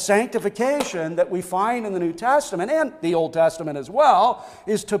dynamic of sanctification that we find in the New Testament and the Old Testament as well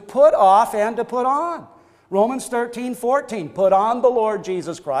is to put off and to put on. Romans 13:14, put on the Lord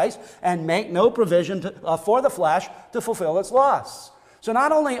Jesus Christ and make no provision for the flesh to fulfill its lusts. So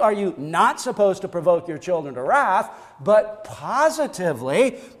not only are you not supposed to provoke your children to wrath, but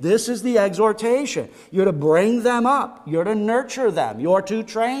positively, this is the exhortation. You're to bring them up. You're to nurture them. You're to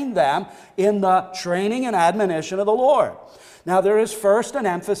train them in the training and admonition of the Lord. Now, there is first an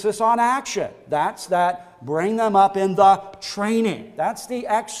emphasis on action. That's that bring them up in the training. That's the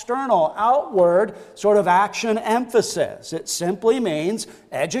external, outward sort of action emphasis. It simply means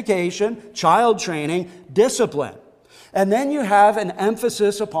education, child training, discipline. And then you have an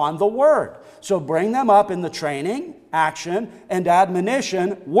emphasis upon the Word. So bring them up in the training, action, and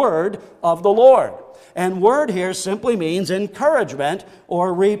admonition word of the Lord. And word here simply means encouragement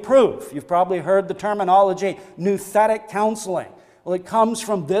or reproof. You've probably heard the terminology nouthetic counseling. Well, it comes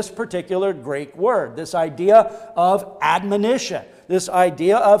from this particular Greek word, this idea of admonition, this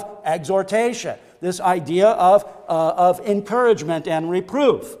idea of exhortation, this idea of encouragement and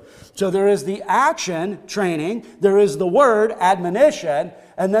reproof. So there is the action, training, there is the word, admonition,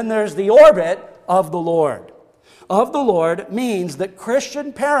 and then there's the orbit of the Lord. Of the Lord means that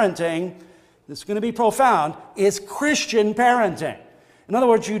Christian parenting, this is going to be profound, is Christian parenting. In other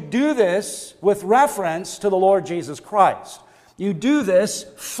words, you do this with reference to the Lord Jesus Christ. You do this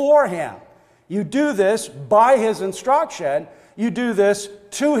for Him. You do this by His instruction. You do this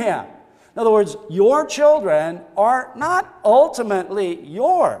to Him. In other words, your children are not ultimately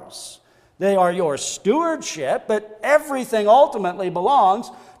yours. They are your stewardship, but everything ultimately belongs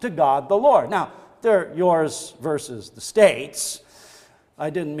to God the Lord. Now, they're yours versus the states. I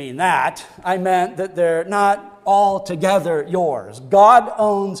didn't mean that. I meant that they're not altogether yours. God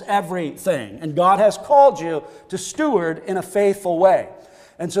owns everything, and God has called you to steward in a faithful way.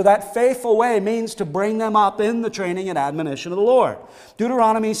 And so that faithful way means to bring them up in the training and admonition of the Lord.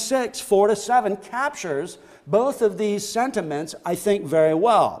 Deuteronomy 6, 4-7 captures both of these sentiments, I think, very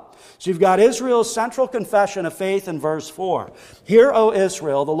well. So you've got Israel's central confession of faith in verse 4. Hear, O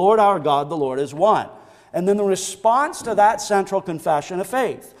Israel, the Lord our God, the Lord is one. And then the response to that central confession of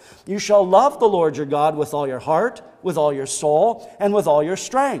faith. You shall love the Lord your God with all your heart, with all your soul, and with all your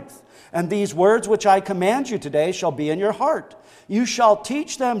strength. And these words which I command you today shall be in your heart. You shall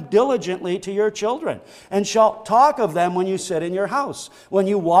teach them diligently to your children, and shall talk of them when you sit in your house, when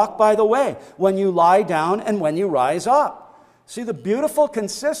you walk by the way, when you lie down, and when you rise up. See the beautiful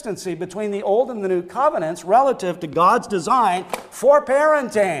consistency between the Old and the New Covenants relative to God's design for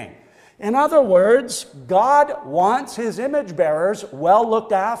parenting. In other words, God wants His image bearers well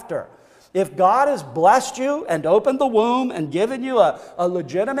looked after. If God has blessed you and opened the womb and given you a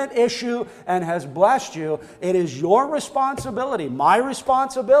legitimate issue and has blessed you, it is your responsibility, my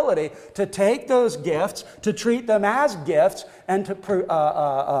responsibility, to take those gifts, to treat them as gifts, and to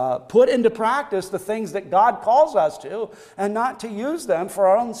put into practice the things that God calls us to, and not to use them for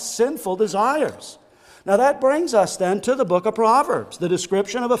our own sinful desires. Now that brings us then to the book of Proverbs, the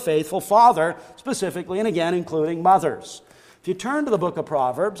description of a faithful father, specifically and again including mothers. If you turn to the book of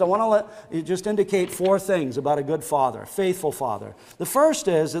Proverbs, I want to let you just indicate four things about a good father, a faithful father. The first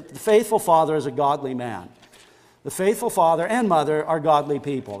is that the faithful father is a godly man. The faithful father and mother are godly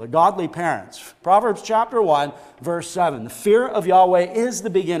people. They're godly parents. Proverbs chapter 1, verse 7. The fear of Yahweh is the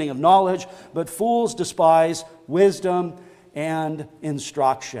beginning of knowledge, but fools despise wisdom and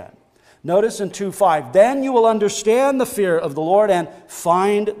instruction. Notice in 2:5, then you will understand the fear of the Lord and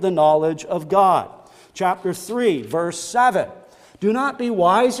find the knowledge of God. Chapter 3, verse 7. Do not be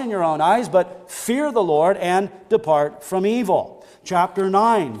wise in your own eyes, but fear the Lord and depart from evil. Chapter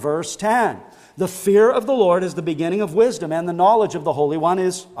 9, verse 10. The fear of the Lord is the beginning of wisdom, and the knowledge of the Holy One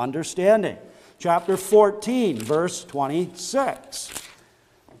is understanding. Chapter 14, verse 26.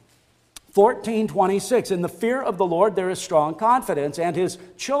 14:26. In the fear of the Lord there is strong confidence, and His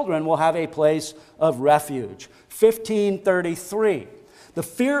children will have a place of refuge. 15:33. The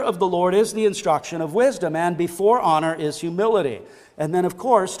fear of the Lord is the instruction of wisdom, and before honor is humility. And then, of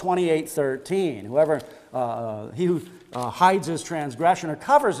course, 28:13. He who hides his transgression or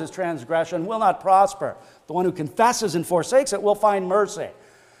covers his transgression will not prosper. The one who confesses and forsakes it will find mercy.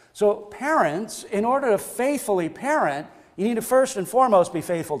 So parents, in order to faithfully parent, you need to first and foremost be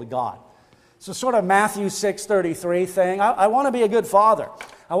faithful to God. It's a sort of Matthew 6:33 thing. I want to be a good father.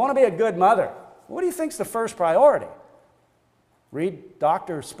 I want to be a good mother. What do you think's the first priority? Read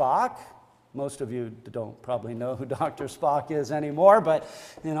Dr. Spock. Most of you don't probably know who Dr. Spock is anymore, but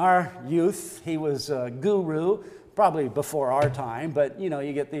in our youth, he was a guru, probably before our time, but you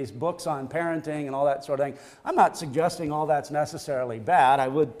get these books on parenting and all that sort of thing. I'm not suggesting all that's necessarily bad. I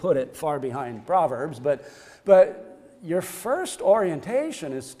would put it far behind Proverbs, but your first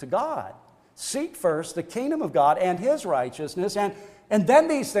orientation is to God. Seek first the kingdom of God and His righteousness, and then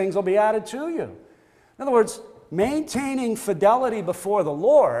these things will be added to you. In other words, maintaining fidelity before the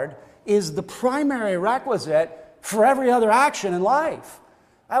Lord is the primary requisite for every other action in life.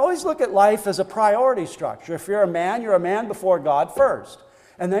 I always look at life as a priority structure. If you're a man before God first.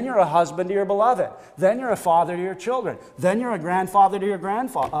 And then you're a husband to your beloved. Then you're a father to your children. Then you're a grandfather to your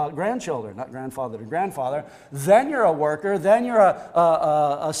grandchildren. Not grandfather to grandfather. Then you're a worker. Then you're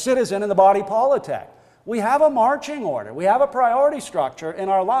a citizen in the body politic. We have a marching order. We have a priority structure in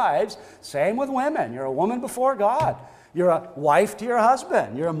our lives. Same with women. You're a woman before God. You're a wife to your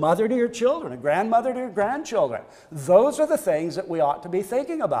husband. You're a mother to your children, a grandmother to your grandchildren. Those are the things that we ought to be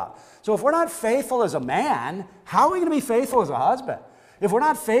thinking about. So if we're not faithful as a man, how are we going to be faithful as a husband? If we're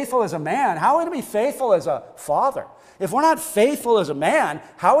not faithful as a man, how are we going to be faithful as a father? If we're not faithful as a man,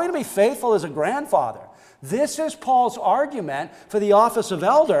 how are we going to be faithful as a grandfather? This is Paul's argument for the office of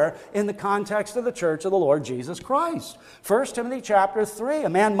elder in the context of the church of the Lord Jesus Christ. 1 Timothy chapter 3, a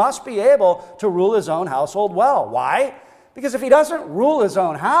man must be able to rule his own household well. Why? Because if he doesn't rule his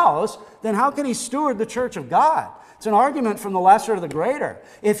own house, then how can he steward the church of God? It's an argument from the lesser to the greater.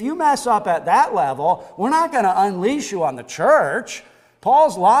 If you mess up at that level, we're not going to unleash you on the church.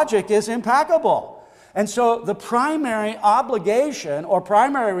 Paul's logic is impeccable. And so the primary obligation or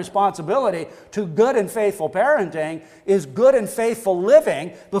primary responsibility to good and faithful parenting is good and faithful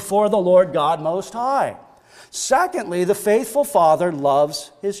living before the Lord God Most High. Secondly, the faithful father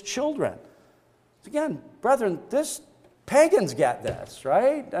loves his children. Again, brethren, pagans get this,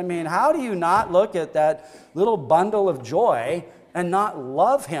 right? I mean, how do you not look at that little bundle of joy and not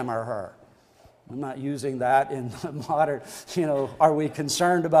love him or her? I'm not using that in the modern, are we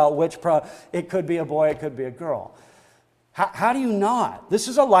concerned about it could be a boy, it could be a girl. How do you not? This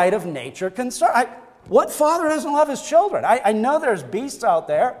is a light of nature concern. What father doesn't love his children? I know there's beasts out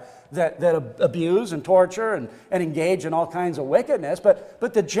there that abuse and torture and engage in all kinds of wickedness,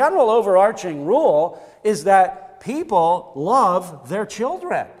 but the general overarching rule is that people love their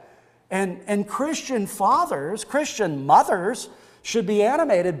children. And Christian fathers, Christian mothers, should be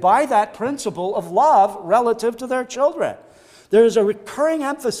animated by that principle of love relative to their children. There is a recurring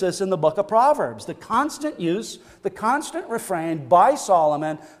emphasis in the book of Proverbs, the constant use, the constant refrain by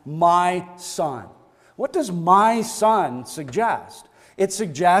Solomon, my son. What does my son suggest? It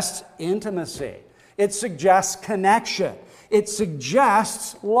suggests intimacy. It suggests connection. It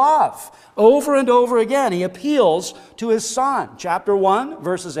suggests love. Over and over again, he appeals to his son. Chapter 1,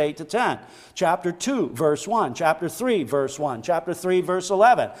 verses 8 to 10. Chapter 2, verse 1. Chapter 3, verse 1. Chapter 3, verse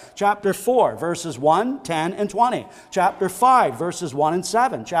 11. Chapter 4, verses 1, 10, and 20. Chapter 5, verses 1 and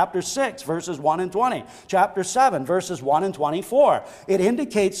 7. Chapter 6, verses 1 and 20. Chapter 7, verses 1 and 24. It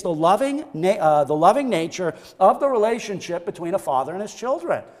indicates the loving nature of the relationship between a father and his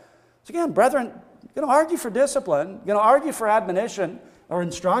children. So again, brethren, you're going to argue for discipline, you're going to argue for admonition or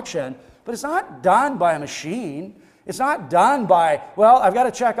instruction, but it's not done by a machine. It's not done by, I've got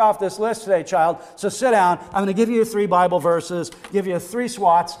to check off this list today, child, so sit down. I'm going to give you 3 Bible verses, give you 3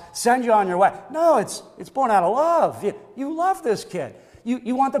 swats, send you on your way. No, it's born out of love. You love this kid.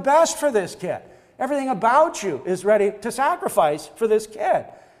 You want the best for this kid. Everything about you is ready to sacrifice for this kid.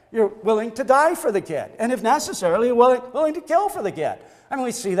 You're willing to die for the kid, and if necessary, willing to kill for the kid. I mean,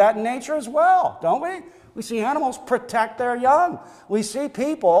 we see that in nature as well, don't we? We see animals protect their young. We see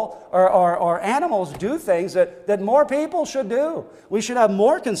people or animals do things that more people should do. We should have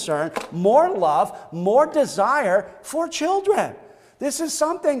more concern, more love, more desire for children. This is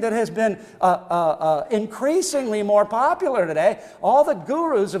something that has been increasingly more popular today. All the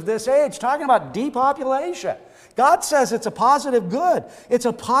gurus of this age talking about depopulation. God says it's a positive good. It's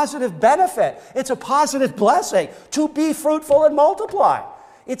a positive benefit. It's a positive blessing to be fruitful and multiply.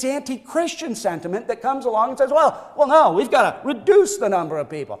 It's anti-Christian sentiment that comes along and says, well, no, we've got to reduce the number of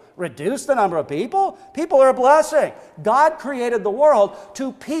people. Reduce the number of people? People are a blessing. God created the world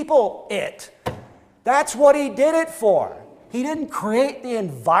to people it. That's what He did it for. He didn't create the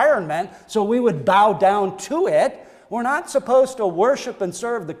environment so we would bow down to it. We're not supposed to worship and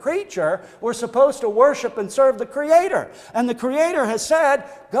serve the creature. We're supposed to worship and serve the Creator. And the Creator has said,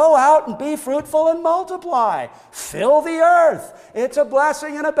 go out and be fruitful and multiply. Fill the earth. It's a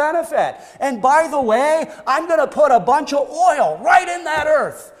blessing and a benefit. And by the way, I'm going to put a bunch of oil right in that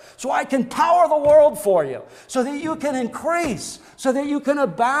earth so I can power the world for you, so that you can increase, so that you can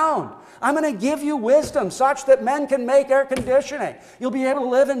abound. I'm going to give you wisdom such that men can make air conditioning. You'll be able to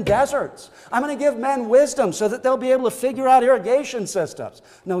live in deserts. I'm going to give men wisdom so that they'll be able to figure out irrigation systems.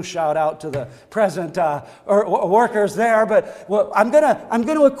 No shout out to the present workers there, but I'm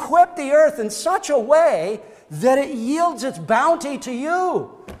going to equip the earth in such a way that it yields its bounty to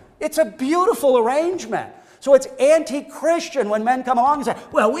you. It's a beautiful arrangement. So it's anti-Christian when men come along and say,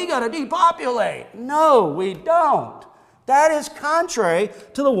 well, we got to depopulate. No, we don't. That is contrary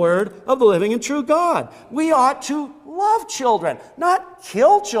to the word of the living and true God. We ought to love children, not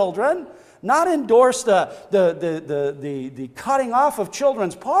kill children, not endorse the cutting off of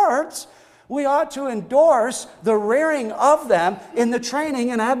children's parts. We ought to endorse the rearing of them in the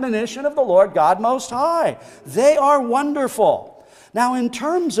training and admonition of the Lord God Most High. They are wonderful. Now, in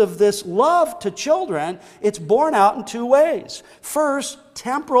terms of this love to children, it's borne out in 2 ways. First,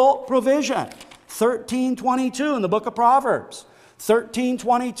 temporal provision. 13:22 in the book of Proverbs.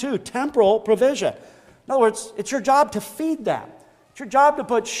 13:22, temporal provision. In other words, it's your job to feed them. It's your job to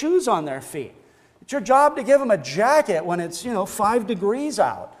put shoes on their feet. It's your job to give them a jacket when it's, 5 degrees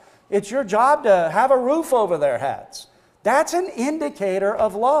out. It's your job to have a roof over their heads. That's an indicator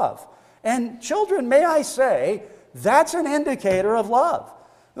of love. And children, may I say, that's an indicator of love.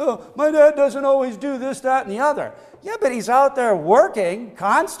 Oh, my dad doesn't always do this, that, and the other. Yeah, but he's out there working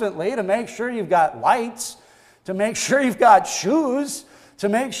constantly to make sure you've got lights, to make sure you've got shoes, to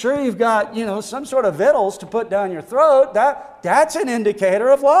make sure you've got, some sort of victuals to put down your throat. That's an indicator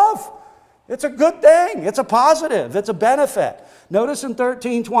of love. It's a good thing. It's a positive. It's a benefit. Notice in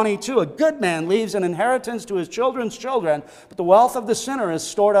 13:22, a good man leaves an inheritance to his children's children, but the wealth of the sinner is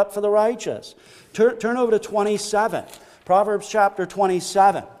stored up for the righteous. Turn over to 27. Proverbs chapter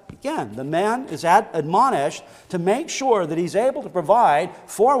 27. Again, the man is admonished to make sure that he's able to provide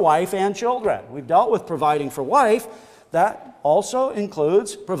for wife and children. We've dealt with providing for wife. That also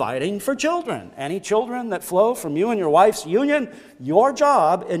includes providing for children. Any children that flow from you and your wife's union, your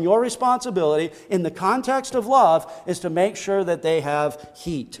job and your responsibility in the context of love is to make sure that they have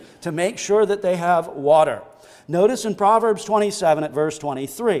heat, to make sure that they have water. Notice in Proverbs 27 at verse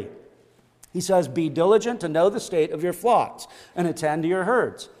 23, he says, "Be diligent to know the state of your flocks and attend to your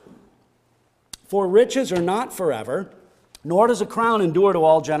herds. For riches are not forever, nor does a crown endure to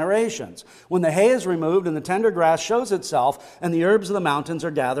all generations. When the hay is removed and the tender grass shows itself, and the herbs of the mountains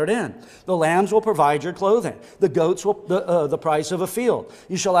are gathered in, the lambs will provide your clothing. The goats will the price of a field.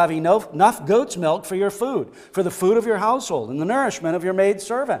 You shall have enough goat's milk for your food, for the food of your household, and the nourishment of your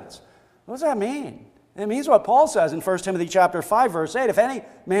maidservants." What does that mean? It means what Paul says in 1 Timothy chapter 5, verse 8. If any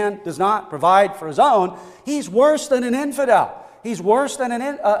man does not provide for his own, he's worse than an infidel. He's worse than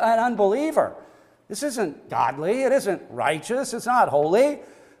an unbeliever. This isn't godly. It isn't righteous. It's not holy.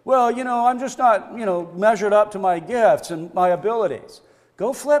 Well, I'm just not, measured up to my gifts and my abilities.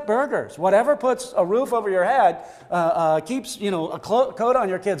 Go flip burgers. Whatever puts a roof over your head, keeps, a coat on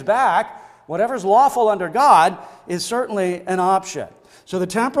your kid's back, whatever's lawful under God is certainly an option. So the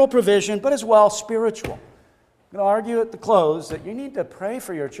temporal provision, but as well spiritual. I'm going to argue at the close that you need to pray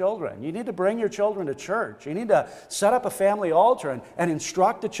for your children. You need to bring your children to church. You need to set up a family altar and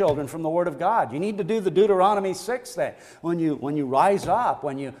instruct the children from the Word of God. You need to do the Deuteronomy 6 thing. When you rise up,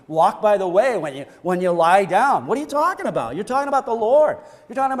 when you walk by the way, when you lie down. What are you talking about? You're talking about the Lord.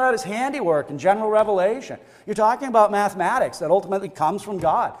 You're talking about His handiwork and general revelation. You're talking about mathematics that ultimately comes from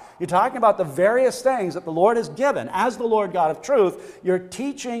God. You're talking about the various things that the Lord has given. As the Lord God of truth, you're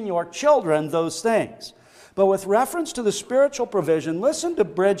teaching your children those things. But with reference to the spiritual provision, listen to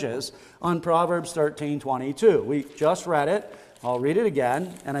Bridges on Proverbs 13:22. We just read it. I'll read it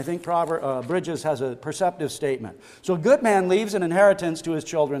again. And I think Bridges has a perceptive statement. So a good man leaves an inheritance to his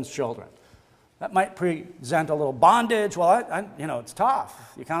children's children. That might present a little bondage. Well, it's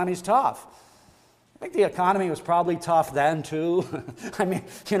tough. The economy's tough. I think the economy was probably tough then too. I mean,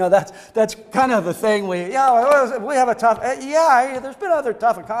 that's kind of the thing. We have a tough. There's been other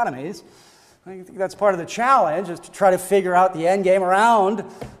tough economies. I think that's part of the challenge, is to try to figure out the end game around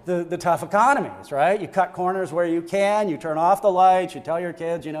the tough economies, right? You cut corners where you can, you turn off the lights, you tell your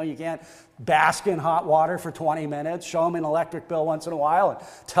kids, you can't bask in hot water for 20 minutes, show them an electric bill once in a while and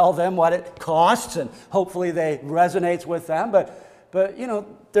tell them what it costs, and hopefully they resonates with them. But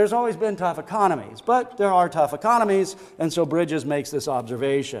there's always been tough economies. But there are tough economies, and so Bridges makes this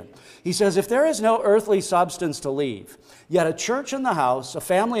observation. He says, if there is no earthly substance to leave, yet a church in the house, a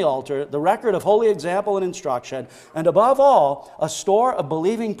family altar, the record of holy example and instruction, and above all, a store of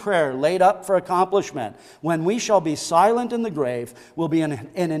believing prayer laid up for accomplishment, when we shall be silent in the grave, will be an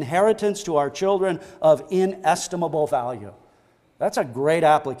inheritance to our children of inestimable value. That's a great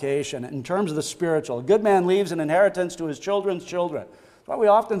application in terms of the spiritual. A good man leaves an inheritance to his children's children. That's why we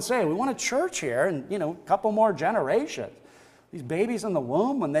often say we want a church here and, a couple more generations. These babies in the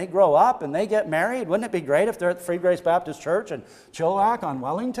womb, when they grow up and they get married, wouldn't it be great if they're at the Free Grace Baptist Church in Chilliwack on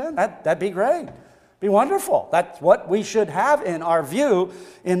Wellington? That'd be great. Be wonderful. That's what we should have in our view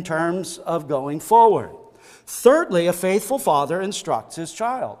in terms of going forward. Thirdly, a faithful father instructs his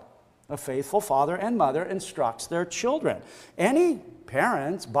child. A faithful father and mother instructs their children. Any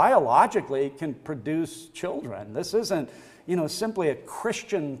parents biologically can produce children. This isn't, simply a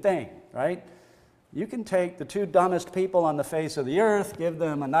Christian thing, right? You can take the two dumbest people on the face of the earth, give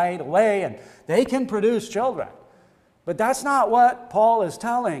them a night away, and they can produce children. But that's not what Paul is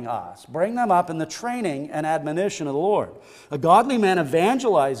telling us. Bring them up in the training and admonition of the Lord. A godly man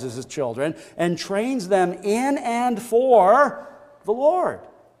evangelizes his children and trains them in and for the Lord.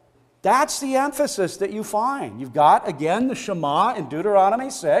 That's the emphasis that you find. You've got, again, the Shema in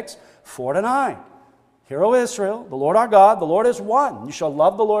Deuteronomy 6, 4-9. Hear, O Israel, the Lord our God, the Lord is one. You shall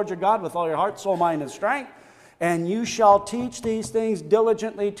love the Lord your God with all your heart, soul, mind, and strength. And you shall teach these things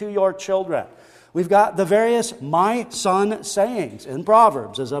diligently to your children. We've got the various my son sayings in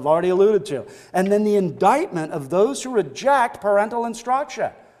Proverbs, as I've already alluded to. And then the indictment of those who reject parental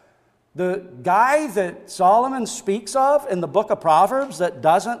instruction. The guy that Solomon speaks of in the book of Proverbs that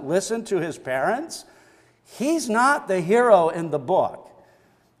doesn't listen to his parents, he's not the hero in the book.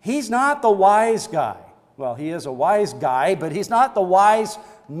 He's not the wise guy. Well, he is a wise guy, but he's not the wise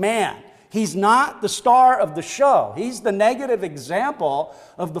man. He's not the star of the show. He's the negative example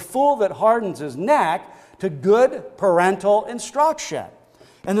of the fool that hardens his neck to good parental instruction.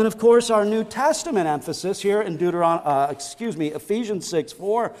 And then, of course, our New Testament emphasis here in Ephesians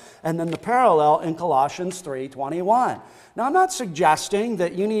 6:4, and then the parallel in Colossians 3:21. Now, I'm not suggesting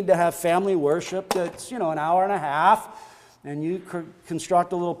that you need to have family worship that's, an hour and a half, and you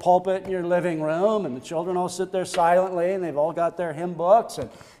construct a little pulpit in your living room, and the children all sit there silently, and they've all got their hymn books, and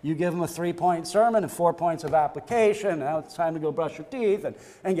you give them a 3-point sermon and 4 points of application. Now it's time to go brush your teeth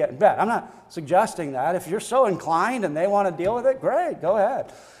and get in bed. I'm not suggesting that. If you're so inclined and they want to deal with it, great, go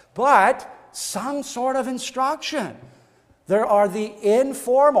ahead. But some sort of instruction. There are the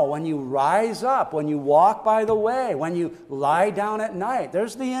informal, when you rise up, when you walk by the way, when you lie down at night.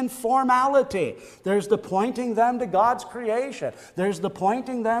 There's the informality. There's the pointing them to God's creation. There's the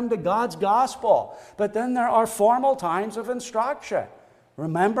pointing them to God's gospel. But then there are formal times of instruction.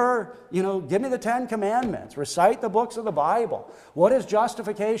 Remember, give me the 10 Commandments. Recite the books of the Bible. What is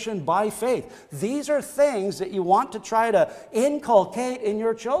justification by faith? These are things that you want to try to inculcate in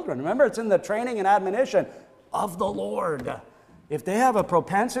your children. Remember, it's in the training and admonition of the Lord. If they have a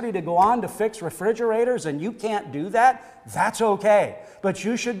propensity to go on to fix refrigerators and you can't do that, that's okay. But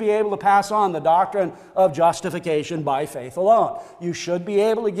you should be able to pass on the doctrine of justification by faith alone. You should be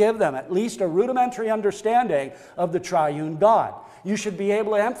able to give them at least a rudimentary understanding of the triune God. You should be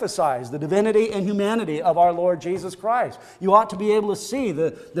able to emphasize the divinity and humanity of our Lord Jesus Christ. You ought to be able to see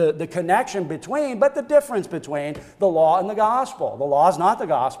the connection between, but the difference between the law and the gospel. The law is not the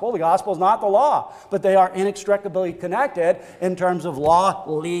gospel is not the law, but they are inextricably connected in terms of law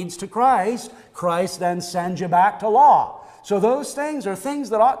leads to Christ. Christ then sends you back to law. So those things are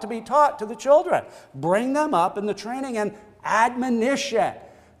things that ought to be taught to the children. Bring them up in the training and admonition.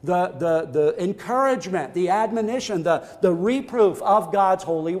 The encouragement, the admonition, the reproof of God's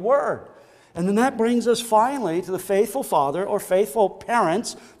holy word. And then that brings us finally to the faithful father or faithful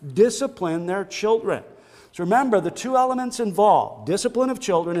parents discipline their children. So remember, the two elements involved. Discipline of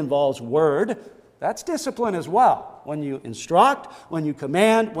children involves word. That's discipline as well. When you instruct, when you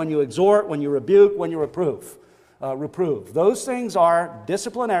command, when you exhort, when you rebuke, when you reprove. Those things are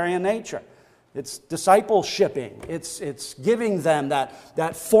disciplinary in nature. It's discipleshipping. It's giving them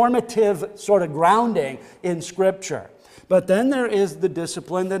that formative sort of grounding in Scripture. But then there is the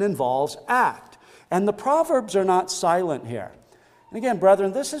discipline that involves act. And the Proverbs are not silent here. And again,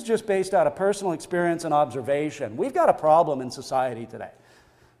 brethren, this is just based out of personal experience and observation. We've got a problem in society today.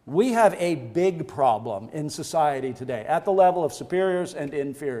 We have a big problem in society today at the level of superiors and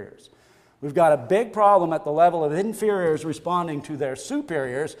inferiors. We've got a big problem at the level of inferiors responding to their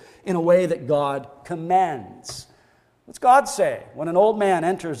superiors in a way that God commends. What's God say when an old man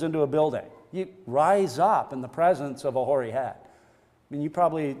enters into a building? You rise up in the presence of a hoary head. I mean, you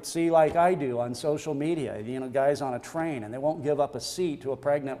probably see like I do on social media, guys on a train and they won't give up a seat to a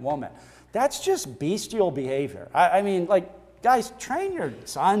pregnant woman. That's just bestial behavior. Guys, train your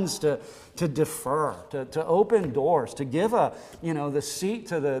sons to defer, to open doors, to give the seat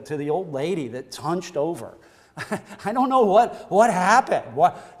to the old lady that's hunched over. I don't know what happened.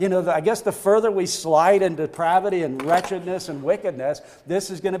 I guess the further we slide in depravity and wretchedness and wickedness, this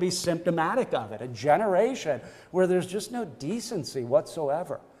is going to be symptomatic of it. A generation where there's just no decency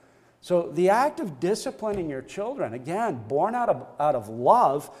whatsoever. So the act of disciplining your children, again, born out of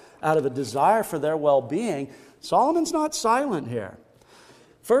love, out of a desire for their well-being, Solomon's not silent here.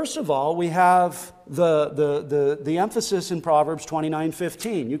 First of all, we have the emphasis in Proverbs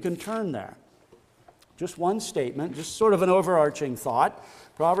 29:15. You can turn there. Just one statement, just sort of an overarching thought.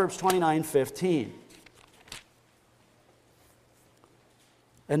 Proverbs 29:15.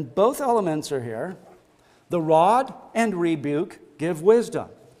 And both elements are here. The rod and rebuke give wisdom,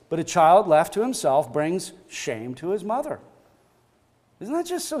 but a child left to himself brings shame to his mother. Isn't that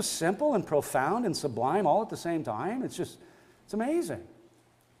just so simple and profound and sublime all at the same time? It's amazing.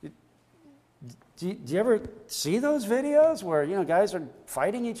 Do you ever see those videos where, guys are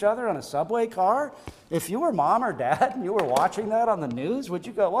fighting each other on a subway car? If you were mom or dad and you were watching that on the news, would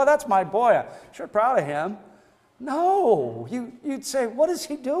you go, well, that's my boy. I'm sure proud of him. No, you'd say, what is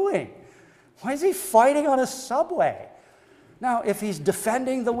he doing? Why is he fighting on a subway? Now, if he's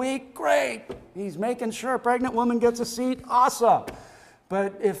defending the weak, great. He's making sure a pregnant woman gets a seat, awesome.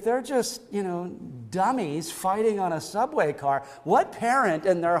 But if they're just, dummies fighting on a subway car, what parent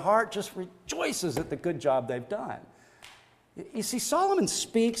in their heart just rejoices at the good job they've done? You see, Solomon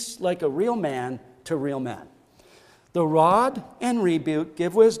speaks like a real man to real men. The rod and rebuke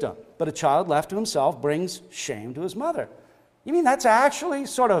give wisdom, but a child left to himself brings shame to his mother. You mean that's actually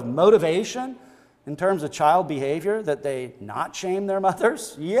sort of motivation in terms of child behavior, that they not shame their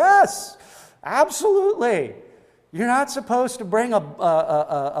mothers? Yes, absolutely. You're not supposed to bring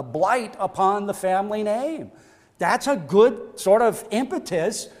a blight upon the family name. That's a good sort of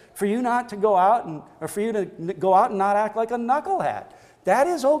impetus for you not to go out or for you to go out and not act like a knucklehead. That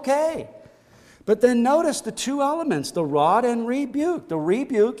is okay. But then notice the two elements, the rod and rebuke. The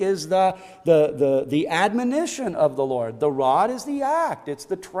rebuke is the admonition of the Lord. The rod is the act. It's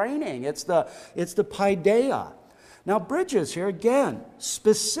the training. It's the paideia. Now, Bridges here, again,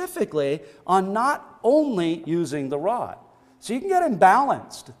 specifically on not only using the rod. So you can get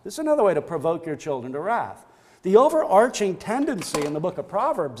imbalanced. This is another way to provoke your children to wrath. The overarching tendency in the book of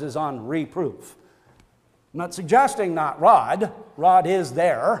Proverbs is on reproof. I'm not suggesting not rod. Rod is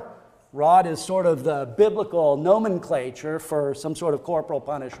there. Rod is sort of the biblical nomenclature for some sort of corporal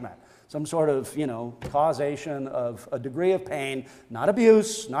punishment, some sort of, causation of a degree of pain, not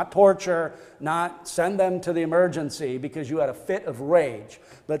abuse, not torture, not send them to the emergency because you had a fit of rage,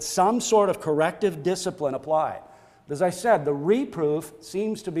 but some sort of corrective discipline applied. As I said, the reproof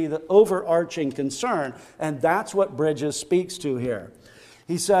seems to be the overarching concern, and that's what Bridges speaks to here.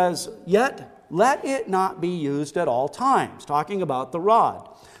 He says, yet let it not be used at all times, talking about the rod.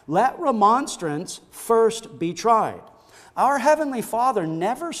 Let remonstrance first be tried. Our Heavenly Father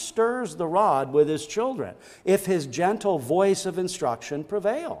never stirs the rod with His children if His gentle voice of instruction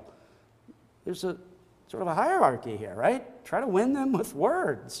prevail. There's a sort of a hierarchy here, right? Try to win them with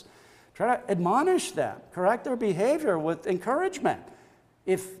words. Try to admonish them. Correct their behavior with encouragement.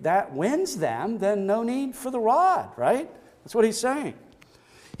 If that wins them, then no need for the rod, right? That's what he's saying.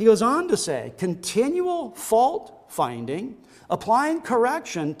 He goes on to say, continual fault finding, applying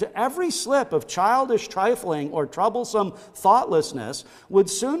correction to every slip of childish trifling or troublesome thoughtlessness would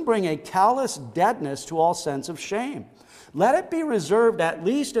soon bring a callous deadness to all sense of shame. Let it be reserved, at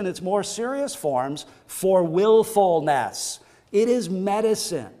least in its more serious forms, for willfulness. It is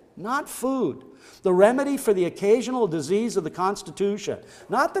medicine, not food. The remedy for the occasional disease of the constitution,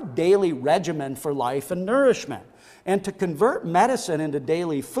 not the daily regimen for life and nourishment. And to convert medicine into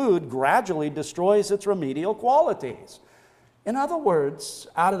daily food gradually destroys its remedial qualities. In other words,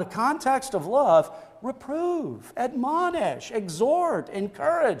 out of the context of love, reprove, admonish, exhort,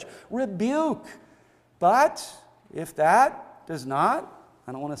 encourage, rebuke. But if that does not,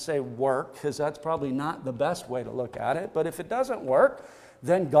 I don't want to say work, because that's probably not the best way to look at it, but if it doesn't work,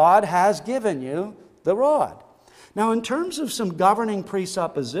 then God has given you the rod. Now, in terms of some governing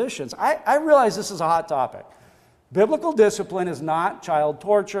presuppositions, I realize this is a hot topic. Biblical discipline is not child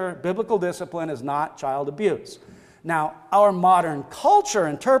torture. Biblical discipline is not child abuse. Now, our modern culture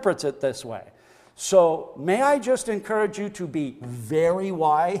interprets it this way. So may I just encourage you to be very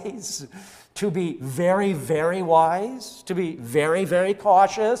wise, to be very, very wise, to be very, very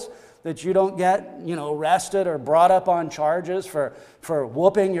cautious that you don't get, arrested or brought up on charges for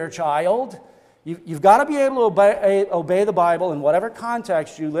whooping your child. You've got to be able to obey the Bible in whatever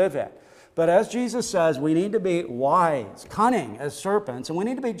context you live in. But as Jesus says, we need to be wise, cunning as serpents, and we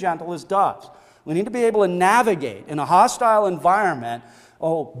need to be gentle as doves. We need to be able to navigate in a hostile environment,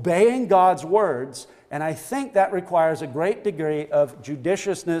 obeying God's words, and I think that requires a great degree of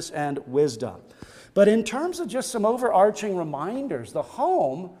judiciousness and wisdom. But in terms of just some overarching reminders, the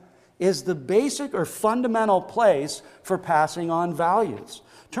home is the basic or fundamental place for passing on values.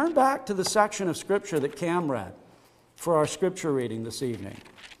 Turn back to the section of Scripture that Cam read for our Scripture reading this evening.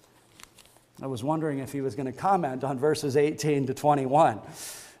 I was wondering if he was going to comment on verses 18 to 21.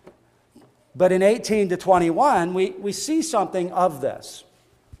 But in 18 to 21, we see something of this.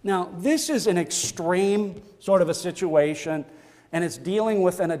 Now, this is an extreme sort of a situation, and it's dealing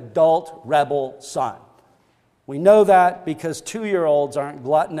with an adult rebel son. We know that because 2-year-olds aren't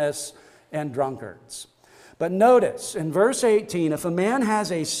gluttonous and drunkards. But notice, in verse 18, if a man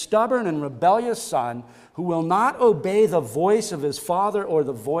has a stubborn and rebellious son who will not obey the voice of his father or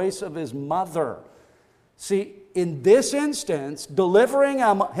the voice of his mother. See, in this instance, delivering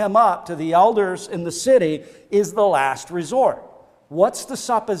him up to the elders in the city is the last resort. What's the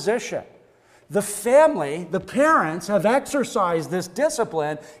supposition? The family, the parents, have exercised this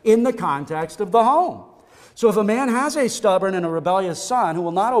discipline in the context of the home. So if a man has a stubborn and a rebellious son who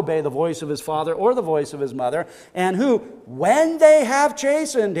will not obey the voice of his father or the voice of his mother, and who, when they have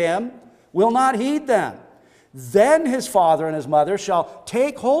chastened him, will not heed them, then his father and his mother shall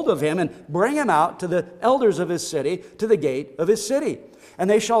take hold of him and bring him out to the elders of his city, to the gate of his city. And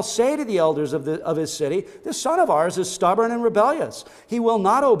they shall say to the elders of his city, this son of ours is stubborn and rebellious. He will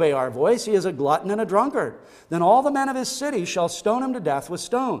not obey our voice. He is a glutton and a drunkard. Then all the men of his city shall stone him to death with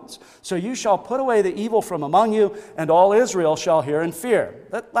stones. So you shall put away the evil from among you, and all Israel shall hear and fear.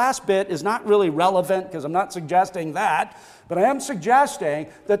 That last bit is not really relevant because I'm not suggesting that, but I am suggesting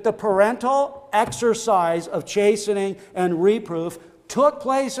that the parental exercise of chastening and reproof took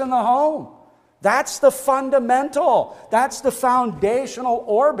place in the home. That's the fundamental, that's the foundational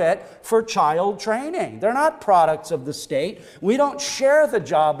orbit for child training. They're not products of the state. We don't share the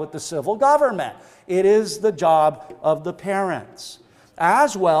job with the civil government. It is the job of the parents.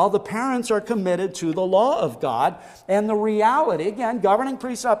 As well, the parents are committed to the law of God and the reality, again, governing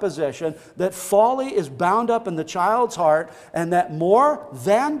presupposition, that folly is bound up in the child's heart and that more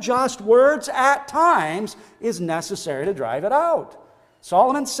than just words at times is necessary to drive it out.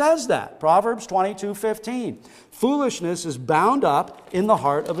 Solomon says that, Proverbs 22:15. Foolishness is bound up in the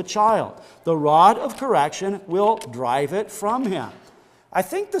heart of a child. The rod of correction will drive it from him. I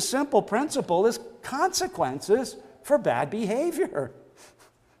think the simple principle is consequences for bad behavior.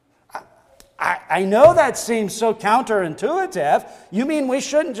 I know that seems so counterintuitive. You mean we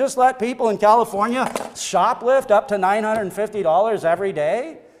shouldn't just let people in California shoplift up to $950 every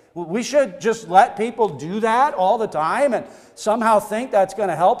day? We should just let people do that all the time and somehow think that's going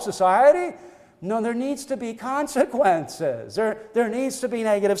to help society? No, there needs to be consequences. There needs to be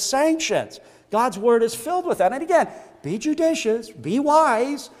negative sanctions. God's word is filled with that. And again, be judicious, be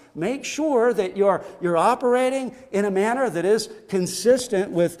wise, make sure that you're operating in a manner that is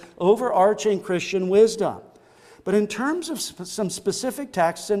consistent with overarching Christian wisdom. But in terms of some specific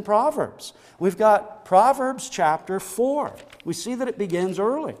texts in Proverbs, we've got Proverbs chapter 4. We see that it begins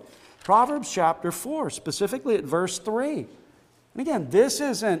early. Proverbs chapter 4, specifically at verse 3. And again, this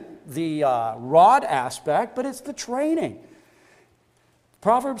isn't the rod aspect, but it's the training.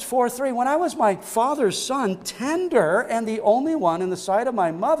 Proverbs 4:3, when I was my father's son, tender and the only one in the sight of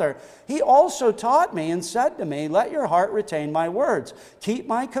my mother, he also taught me and said to me, let your heart retain my words. Keep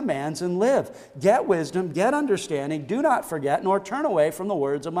my commands and live. Get wisdom, get understanding. Do not forget, nor turn away from the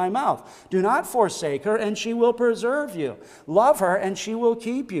words of my mouth. Do not forsake her, and she will preserve you. Love her, and she will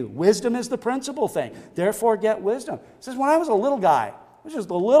keep you. Wisdom is the principal thing. Therefore, get wisdom. It says, when I was a little guy, I was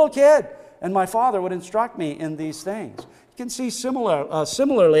just a little kid, and my father would instruct me in these things. You can see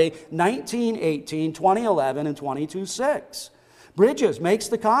similarly 19:18, 20:11, and 22:6. Bridges makes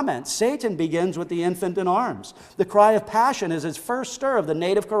the comment, Satan begins with the infant in arms. The cry of passion is his first stir of the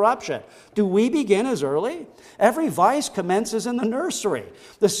native corruption. Do we begin as early? Every vice commences in the nursery.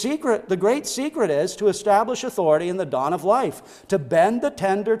 The great secret is to establish authority in the dawn of life, to bend the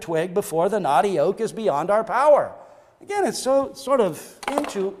tender twig before the knotty oak is beyond our power. Again, it's so sort of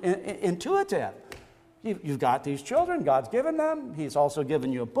intuitive. You've got these children, God's given them. He's also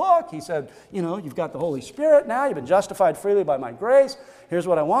given you a book. He said, you've got the Holy Spirit now. You've been justified freely by my grace. Here's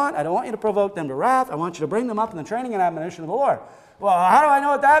what I want. I don't want you to provoke them to wrath. I want you to bring them up in the training and admonition of the Lord. Well, how do I know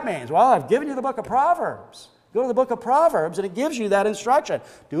what that means? Well, I've given you the book of Proverbs. Go to the book of Proverbs, and it gives you that instruction.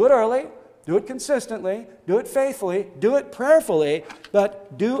 Do it early. Do it consistently. Do it faithfully. Do it prayerfully.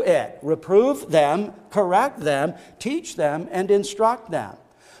 But do it. Reprove them, correct them, teach them, and instruct them.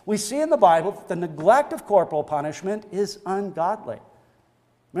 We see in the Bible that the neglect of corporal punishment is ungodly.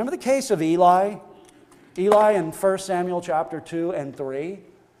 Remember the case of Eli? Eli in 1 Samuel chapter 2 and 3?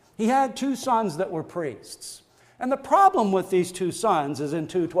 He had two sons that were priests. And the problem with these two sons is in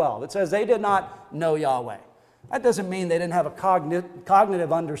 2:12. It says they did not know Yahweh. That doesn't mean they didn't have a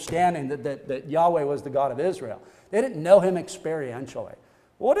cognitive understanding that Yahweh was the God of Israel. They didn't know him experientially.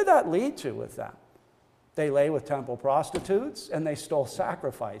 What did that lead to with them? They lay with temple prostitutes, and they stole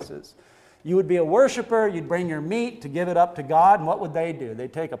sacrifices. You would be a worshiper, you'd bring your meat to give it up to God, and what would they do?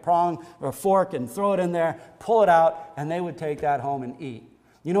 They'd take a prong or a fork and throw it in there, pull it out, and they would take that home and eat.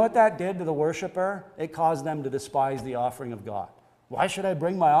 You know what that did to the worshiper? It caused them to despise the offering of God. Why should I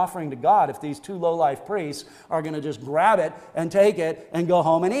bring my offering to God if these two low-life priests are going to just grab it and take it and go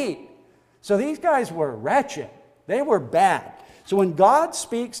home and eat? So these guys were wretched. They were bad. So when God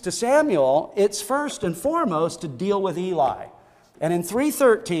speaks to Samuel, it's first and foremost to deal with Eli. And in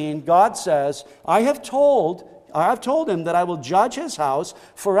 3:13, God says, I have told him that I will judge his house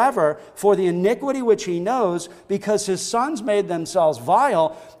forever for the iniquity which he knows, because his sons made themselves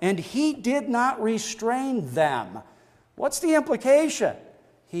vile, and he did not restrain them. What's the implication?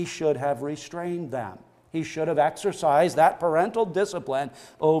 He should have restrained them. He should have exercised that parental discipline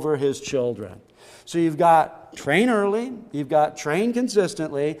over his children. So you've got train early, you've got train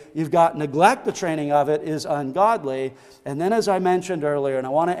consistently, you've got neglect the training of it is ungodly, and then as I mentioned earlier, and I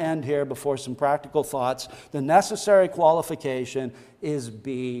want to end here before some practical thoughts, the necessary qualification is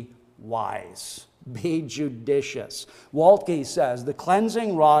be wise. Be judicious. Waltke says, the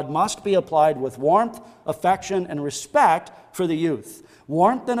cleansing rod must be applied with warmth, affection, and respect for the youth.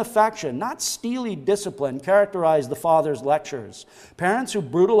 Warmth and affection, not steely discipline, characterize the father's lectures. Parents who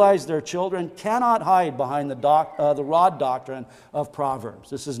brutalize their children cannot hide behind the rod doctrine of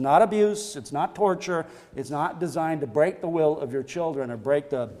Proverbs. This is not abuse, it's not torture, it's not designed to break the will of your children or break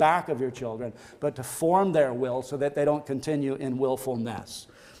the back of your children, but to form their will so that they don't continue in willfulness.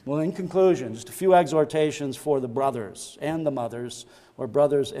 Well, in conclusion, just a few exhortations for the brothers and the mothers, or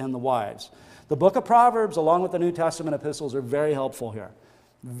brothers and the wives. The book of Proverbs, along with the New Testament epistles, are very helpful here.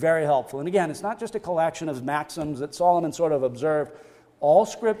 Very helpful. And again, it's not just a collection of maxims that Solomon sort of observed. All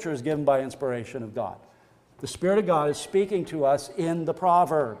Scripture is given by inspiration of God. The Spirit of God is speaking to us in the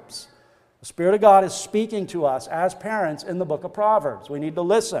Proverbs. The Spirit of God is speaking to us as parents in the book of Proverbs. We need to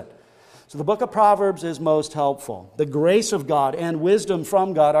listen. So the book of Proverbs is most helpful. The grace of God and wisdom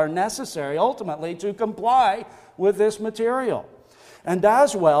from God are necessary ultimately to comply with this material. And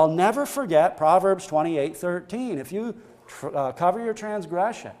as well, never forget Proverbs 28:13. If you cover your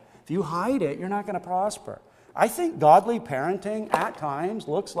transgression, if you hide it, you're not going to prosper. I think godly parenting at times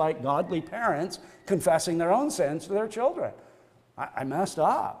looks like godly parents confessing their own sins to their children. I messed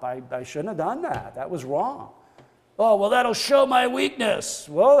up. I shouldn't have done that. That was wrong. Oh, well, that'll show my weakness.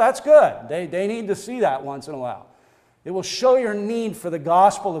 Well, that's good. They need to see that once in a while. It will show your need for the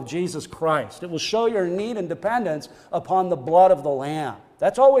gospel of Jesus Christ. It will show your need and dependence upon the blood of the Lamb.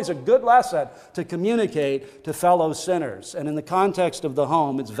 That's always a good lesson to communicate to fellow sinners. And in the context of the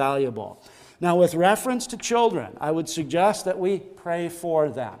home, it's valuable. Now, with reference to children, I would suggest that we pray for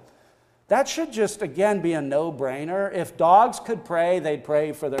them. That should just, again, be a no-brainer. If dogs could pray, they'd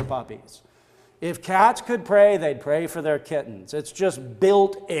pray for their puppies. If cats could pray, they'd pray for their kittens. It's just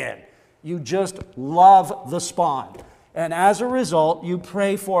built in. You just love the spawn. And as a result, you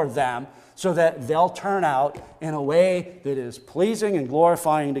pray for them so that they'll turn out in a way that is pleasing and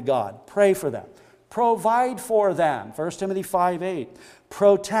glorifying to God. Pray for them. Provide for them. 1 Timothy 5:8.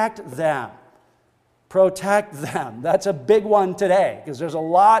 Protect them. Protect them. That's a big one today because there's a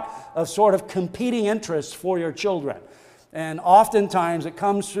lot of sort of competing interests for your children. And oftentimes it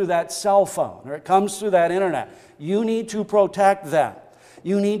comes through that cell phone or it comes through that internet. You need to protect them.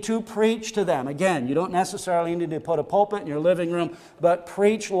 You need to preach to them. Again, you don't necessarily need to put a pulpit in your living room, but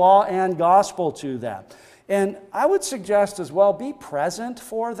preach law and gospel to them. And I would suggest as well, be present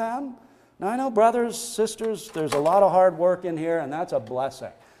for them. Now, I know brothers, sisters, there's a lot of hard work in here, and that's a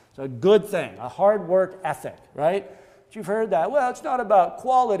blessing. It's a good thing, a hard work ethic, right? But you've heard that. Well, it's not about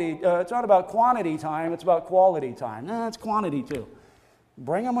quality, it's not about quantity time, it's about quality time. No, it's quantity too.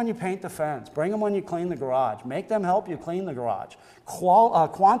 Bring them when you paint the fence. Bring them when you clean the garage. Make them help you clean the garage.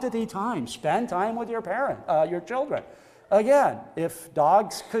 Quantity time. Spend time with your your children. Again, if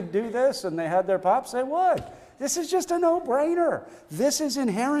dogs could do this and they had their pups, they would. This is just a no-brainer. This is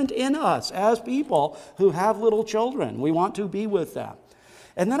inherent in us as people who have little children. We want to be with them.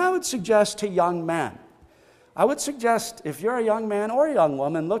 And then I would suggest to young men. I would suggest if you're a young man or a young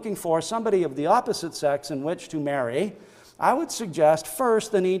woman looking for somebody of the opposite sex in which to marry, I would suggest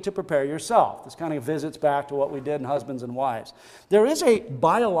first the need to prepare yourself. This kind of visits back to what we did in Husbands and Wives. There is a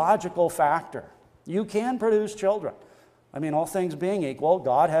biological factor. You can produce children. I mean, all things being equal,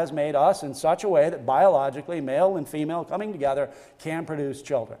 God has made us in such a way that biologically, male and female coming together can produce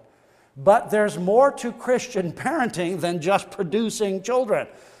children. But there's more to Christian parenting than just producing children,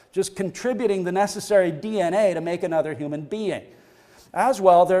 just contributing the necessary DNA to make another human being. As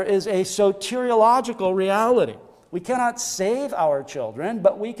well, there is a soteriological reality. We cannot save our children,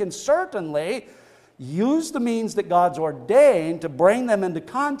 but we can certainly use the means that God's ordained to bring them into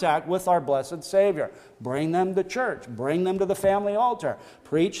contact with our blessed Savior. Bring them to church. Bring them to the family altar.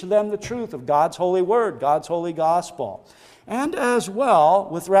 Preach to them the truth of God's holy word, God's holy gospel. And as well,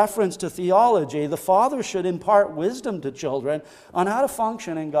 with reference to theology, the father should impart wisdom to children on how to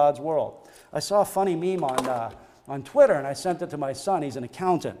function in God's world. I saw a funny meme on Twitter, and I sent it to my son. He's an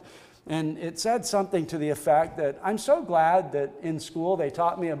accountant. And it said something to the effect that I'm so glad that in school they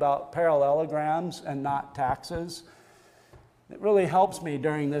taught me about parallelograms and not taxes. It really helps me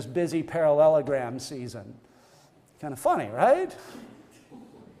during this busy parallelogram season. Kind of funny, right?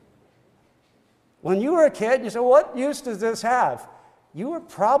 When you were a kid, you said, what use does this have? You were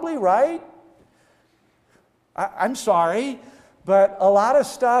probably right. I'm sorry, but a lot of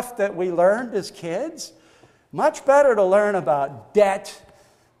stuff that we learned as kids Much better to learn about debt,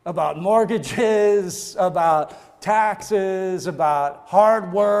 about mortgages, about taxes, about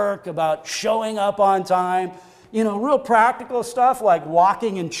hard work, about showing up on time. Real practical stuff like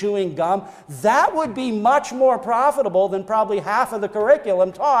walking and chewing gum. That would be much more profitable than probably half of the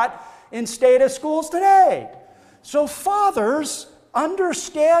curriculum taught in status schools today. So fathers,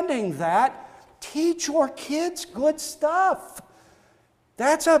 understanding that, teach your kids good stuff.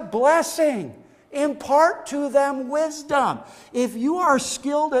 That's a blessing. Impart to them wisdom. If you are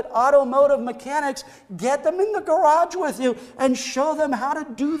skilled at automotive mechanics, get them in the garage with you and show them how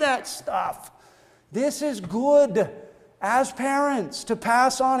to do that stuff. This is good as parents to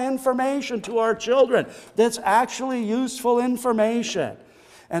pass on information to our children that's actually useful information.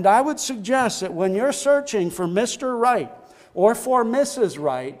 And I would suggest that when you're searching for Mr. Right or for Mrs.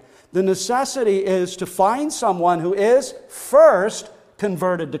 Right, the necessity is to find someone who is first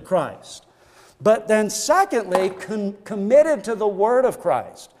converted to Christ, but then secondly committed to the Word of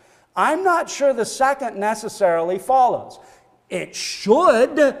Christ. I'm not sure the second necessarily follows. It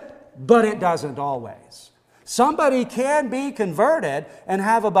should, but it doesn't always. Somebody can be converted and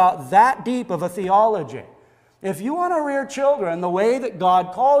have about that deep of a theology. If you want to rear children the way that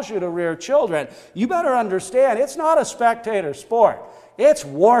God calls you to rear children, you better understand it's not a spectator sport. It's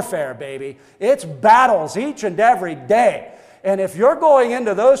warfare, baby. It's battles each and every day. And if you're going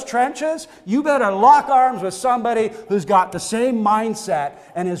into those trenches, you better lock arms with somebody who's got the same mindset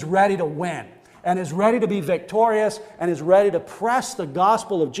and is ready to win, and is ready to be victorious, and is ready to press the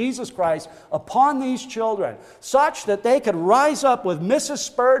gospel of Jesus Christ upon these children, such that they could rise up with Mrs.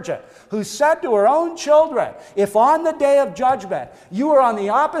 Spurgeon, who said to her own children, if on the day of judgment you are on the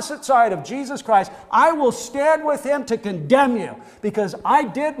opposite side of Jesus Christ, I will stand with him to condemn you, because I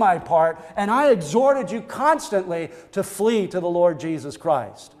did my part, and I exhorted you constantly to flee to the Lord Jesus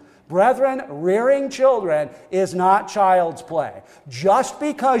Christ. Brethren, rearing children is not child's play. Just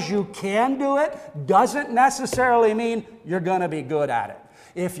because you can do it doesn't necessarily mean you're going to be good at it.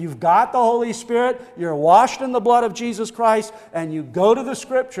 If you've got the Holy Spirit, you're washed in the blood of Jesus Christ, and you go to the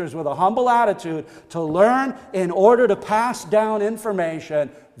Scriptures with a humble attitude to learn in order to pass down information,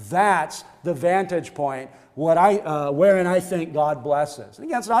 that's the vantage point wherein I think God blesses. And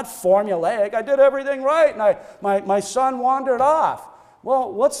again, it's not formulaic. I did everything right, and my son wandered off.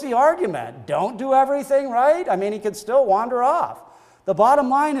 Well, what's the argument? Don't do everything right? I mean, he could still wander off. The bottom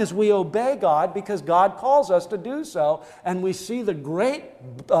line is we obey God because God calls us to do so, and we see the great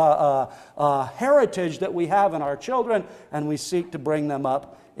heritage that we have in our children, and we seek to bring them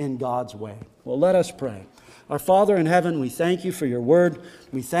up in God's way. Well, let us pray. Our Father in heaven, we thank you for your word.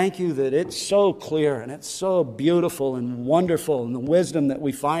 We thank you that it's so clear and it's so beautiful and wonderful, and the wisdom that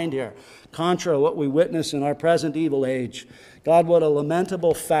we find here, contra what we witness in our present evil age. God, what a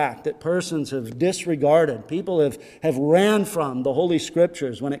lamentable fact that persons have disregarded. People have ran from the Holy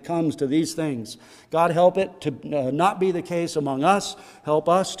Scriptures when it comes to these things. God, help it to not be the case among us. Help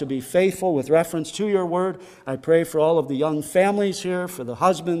us to be faithful with reference to your word. I pray for all of the young families here, for the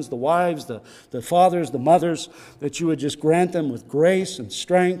husbands, the wives, the fathers, the mothers, that you would just grant them with grace and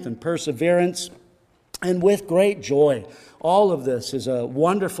strength and perseverance and with great joy. All of this is a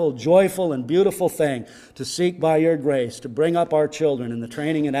wonderful, joyful, and beautiful thing to seek by your grace to bring up our children in the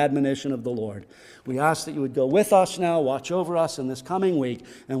training and admonition of the Lord. We ask that you would go with us now, watch over us in this coming week,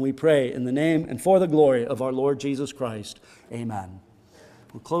 and we pray in the name and for the glory of our Lord Jesus Christ. Amen.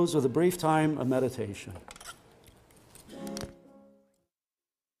 We'll close with a brief time of meditation.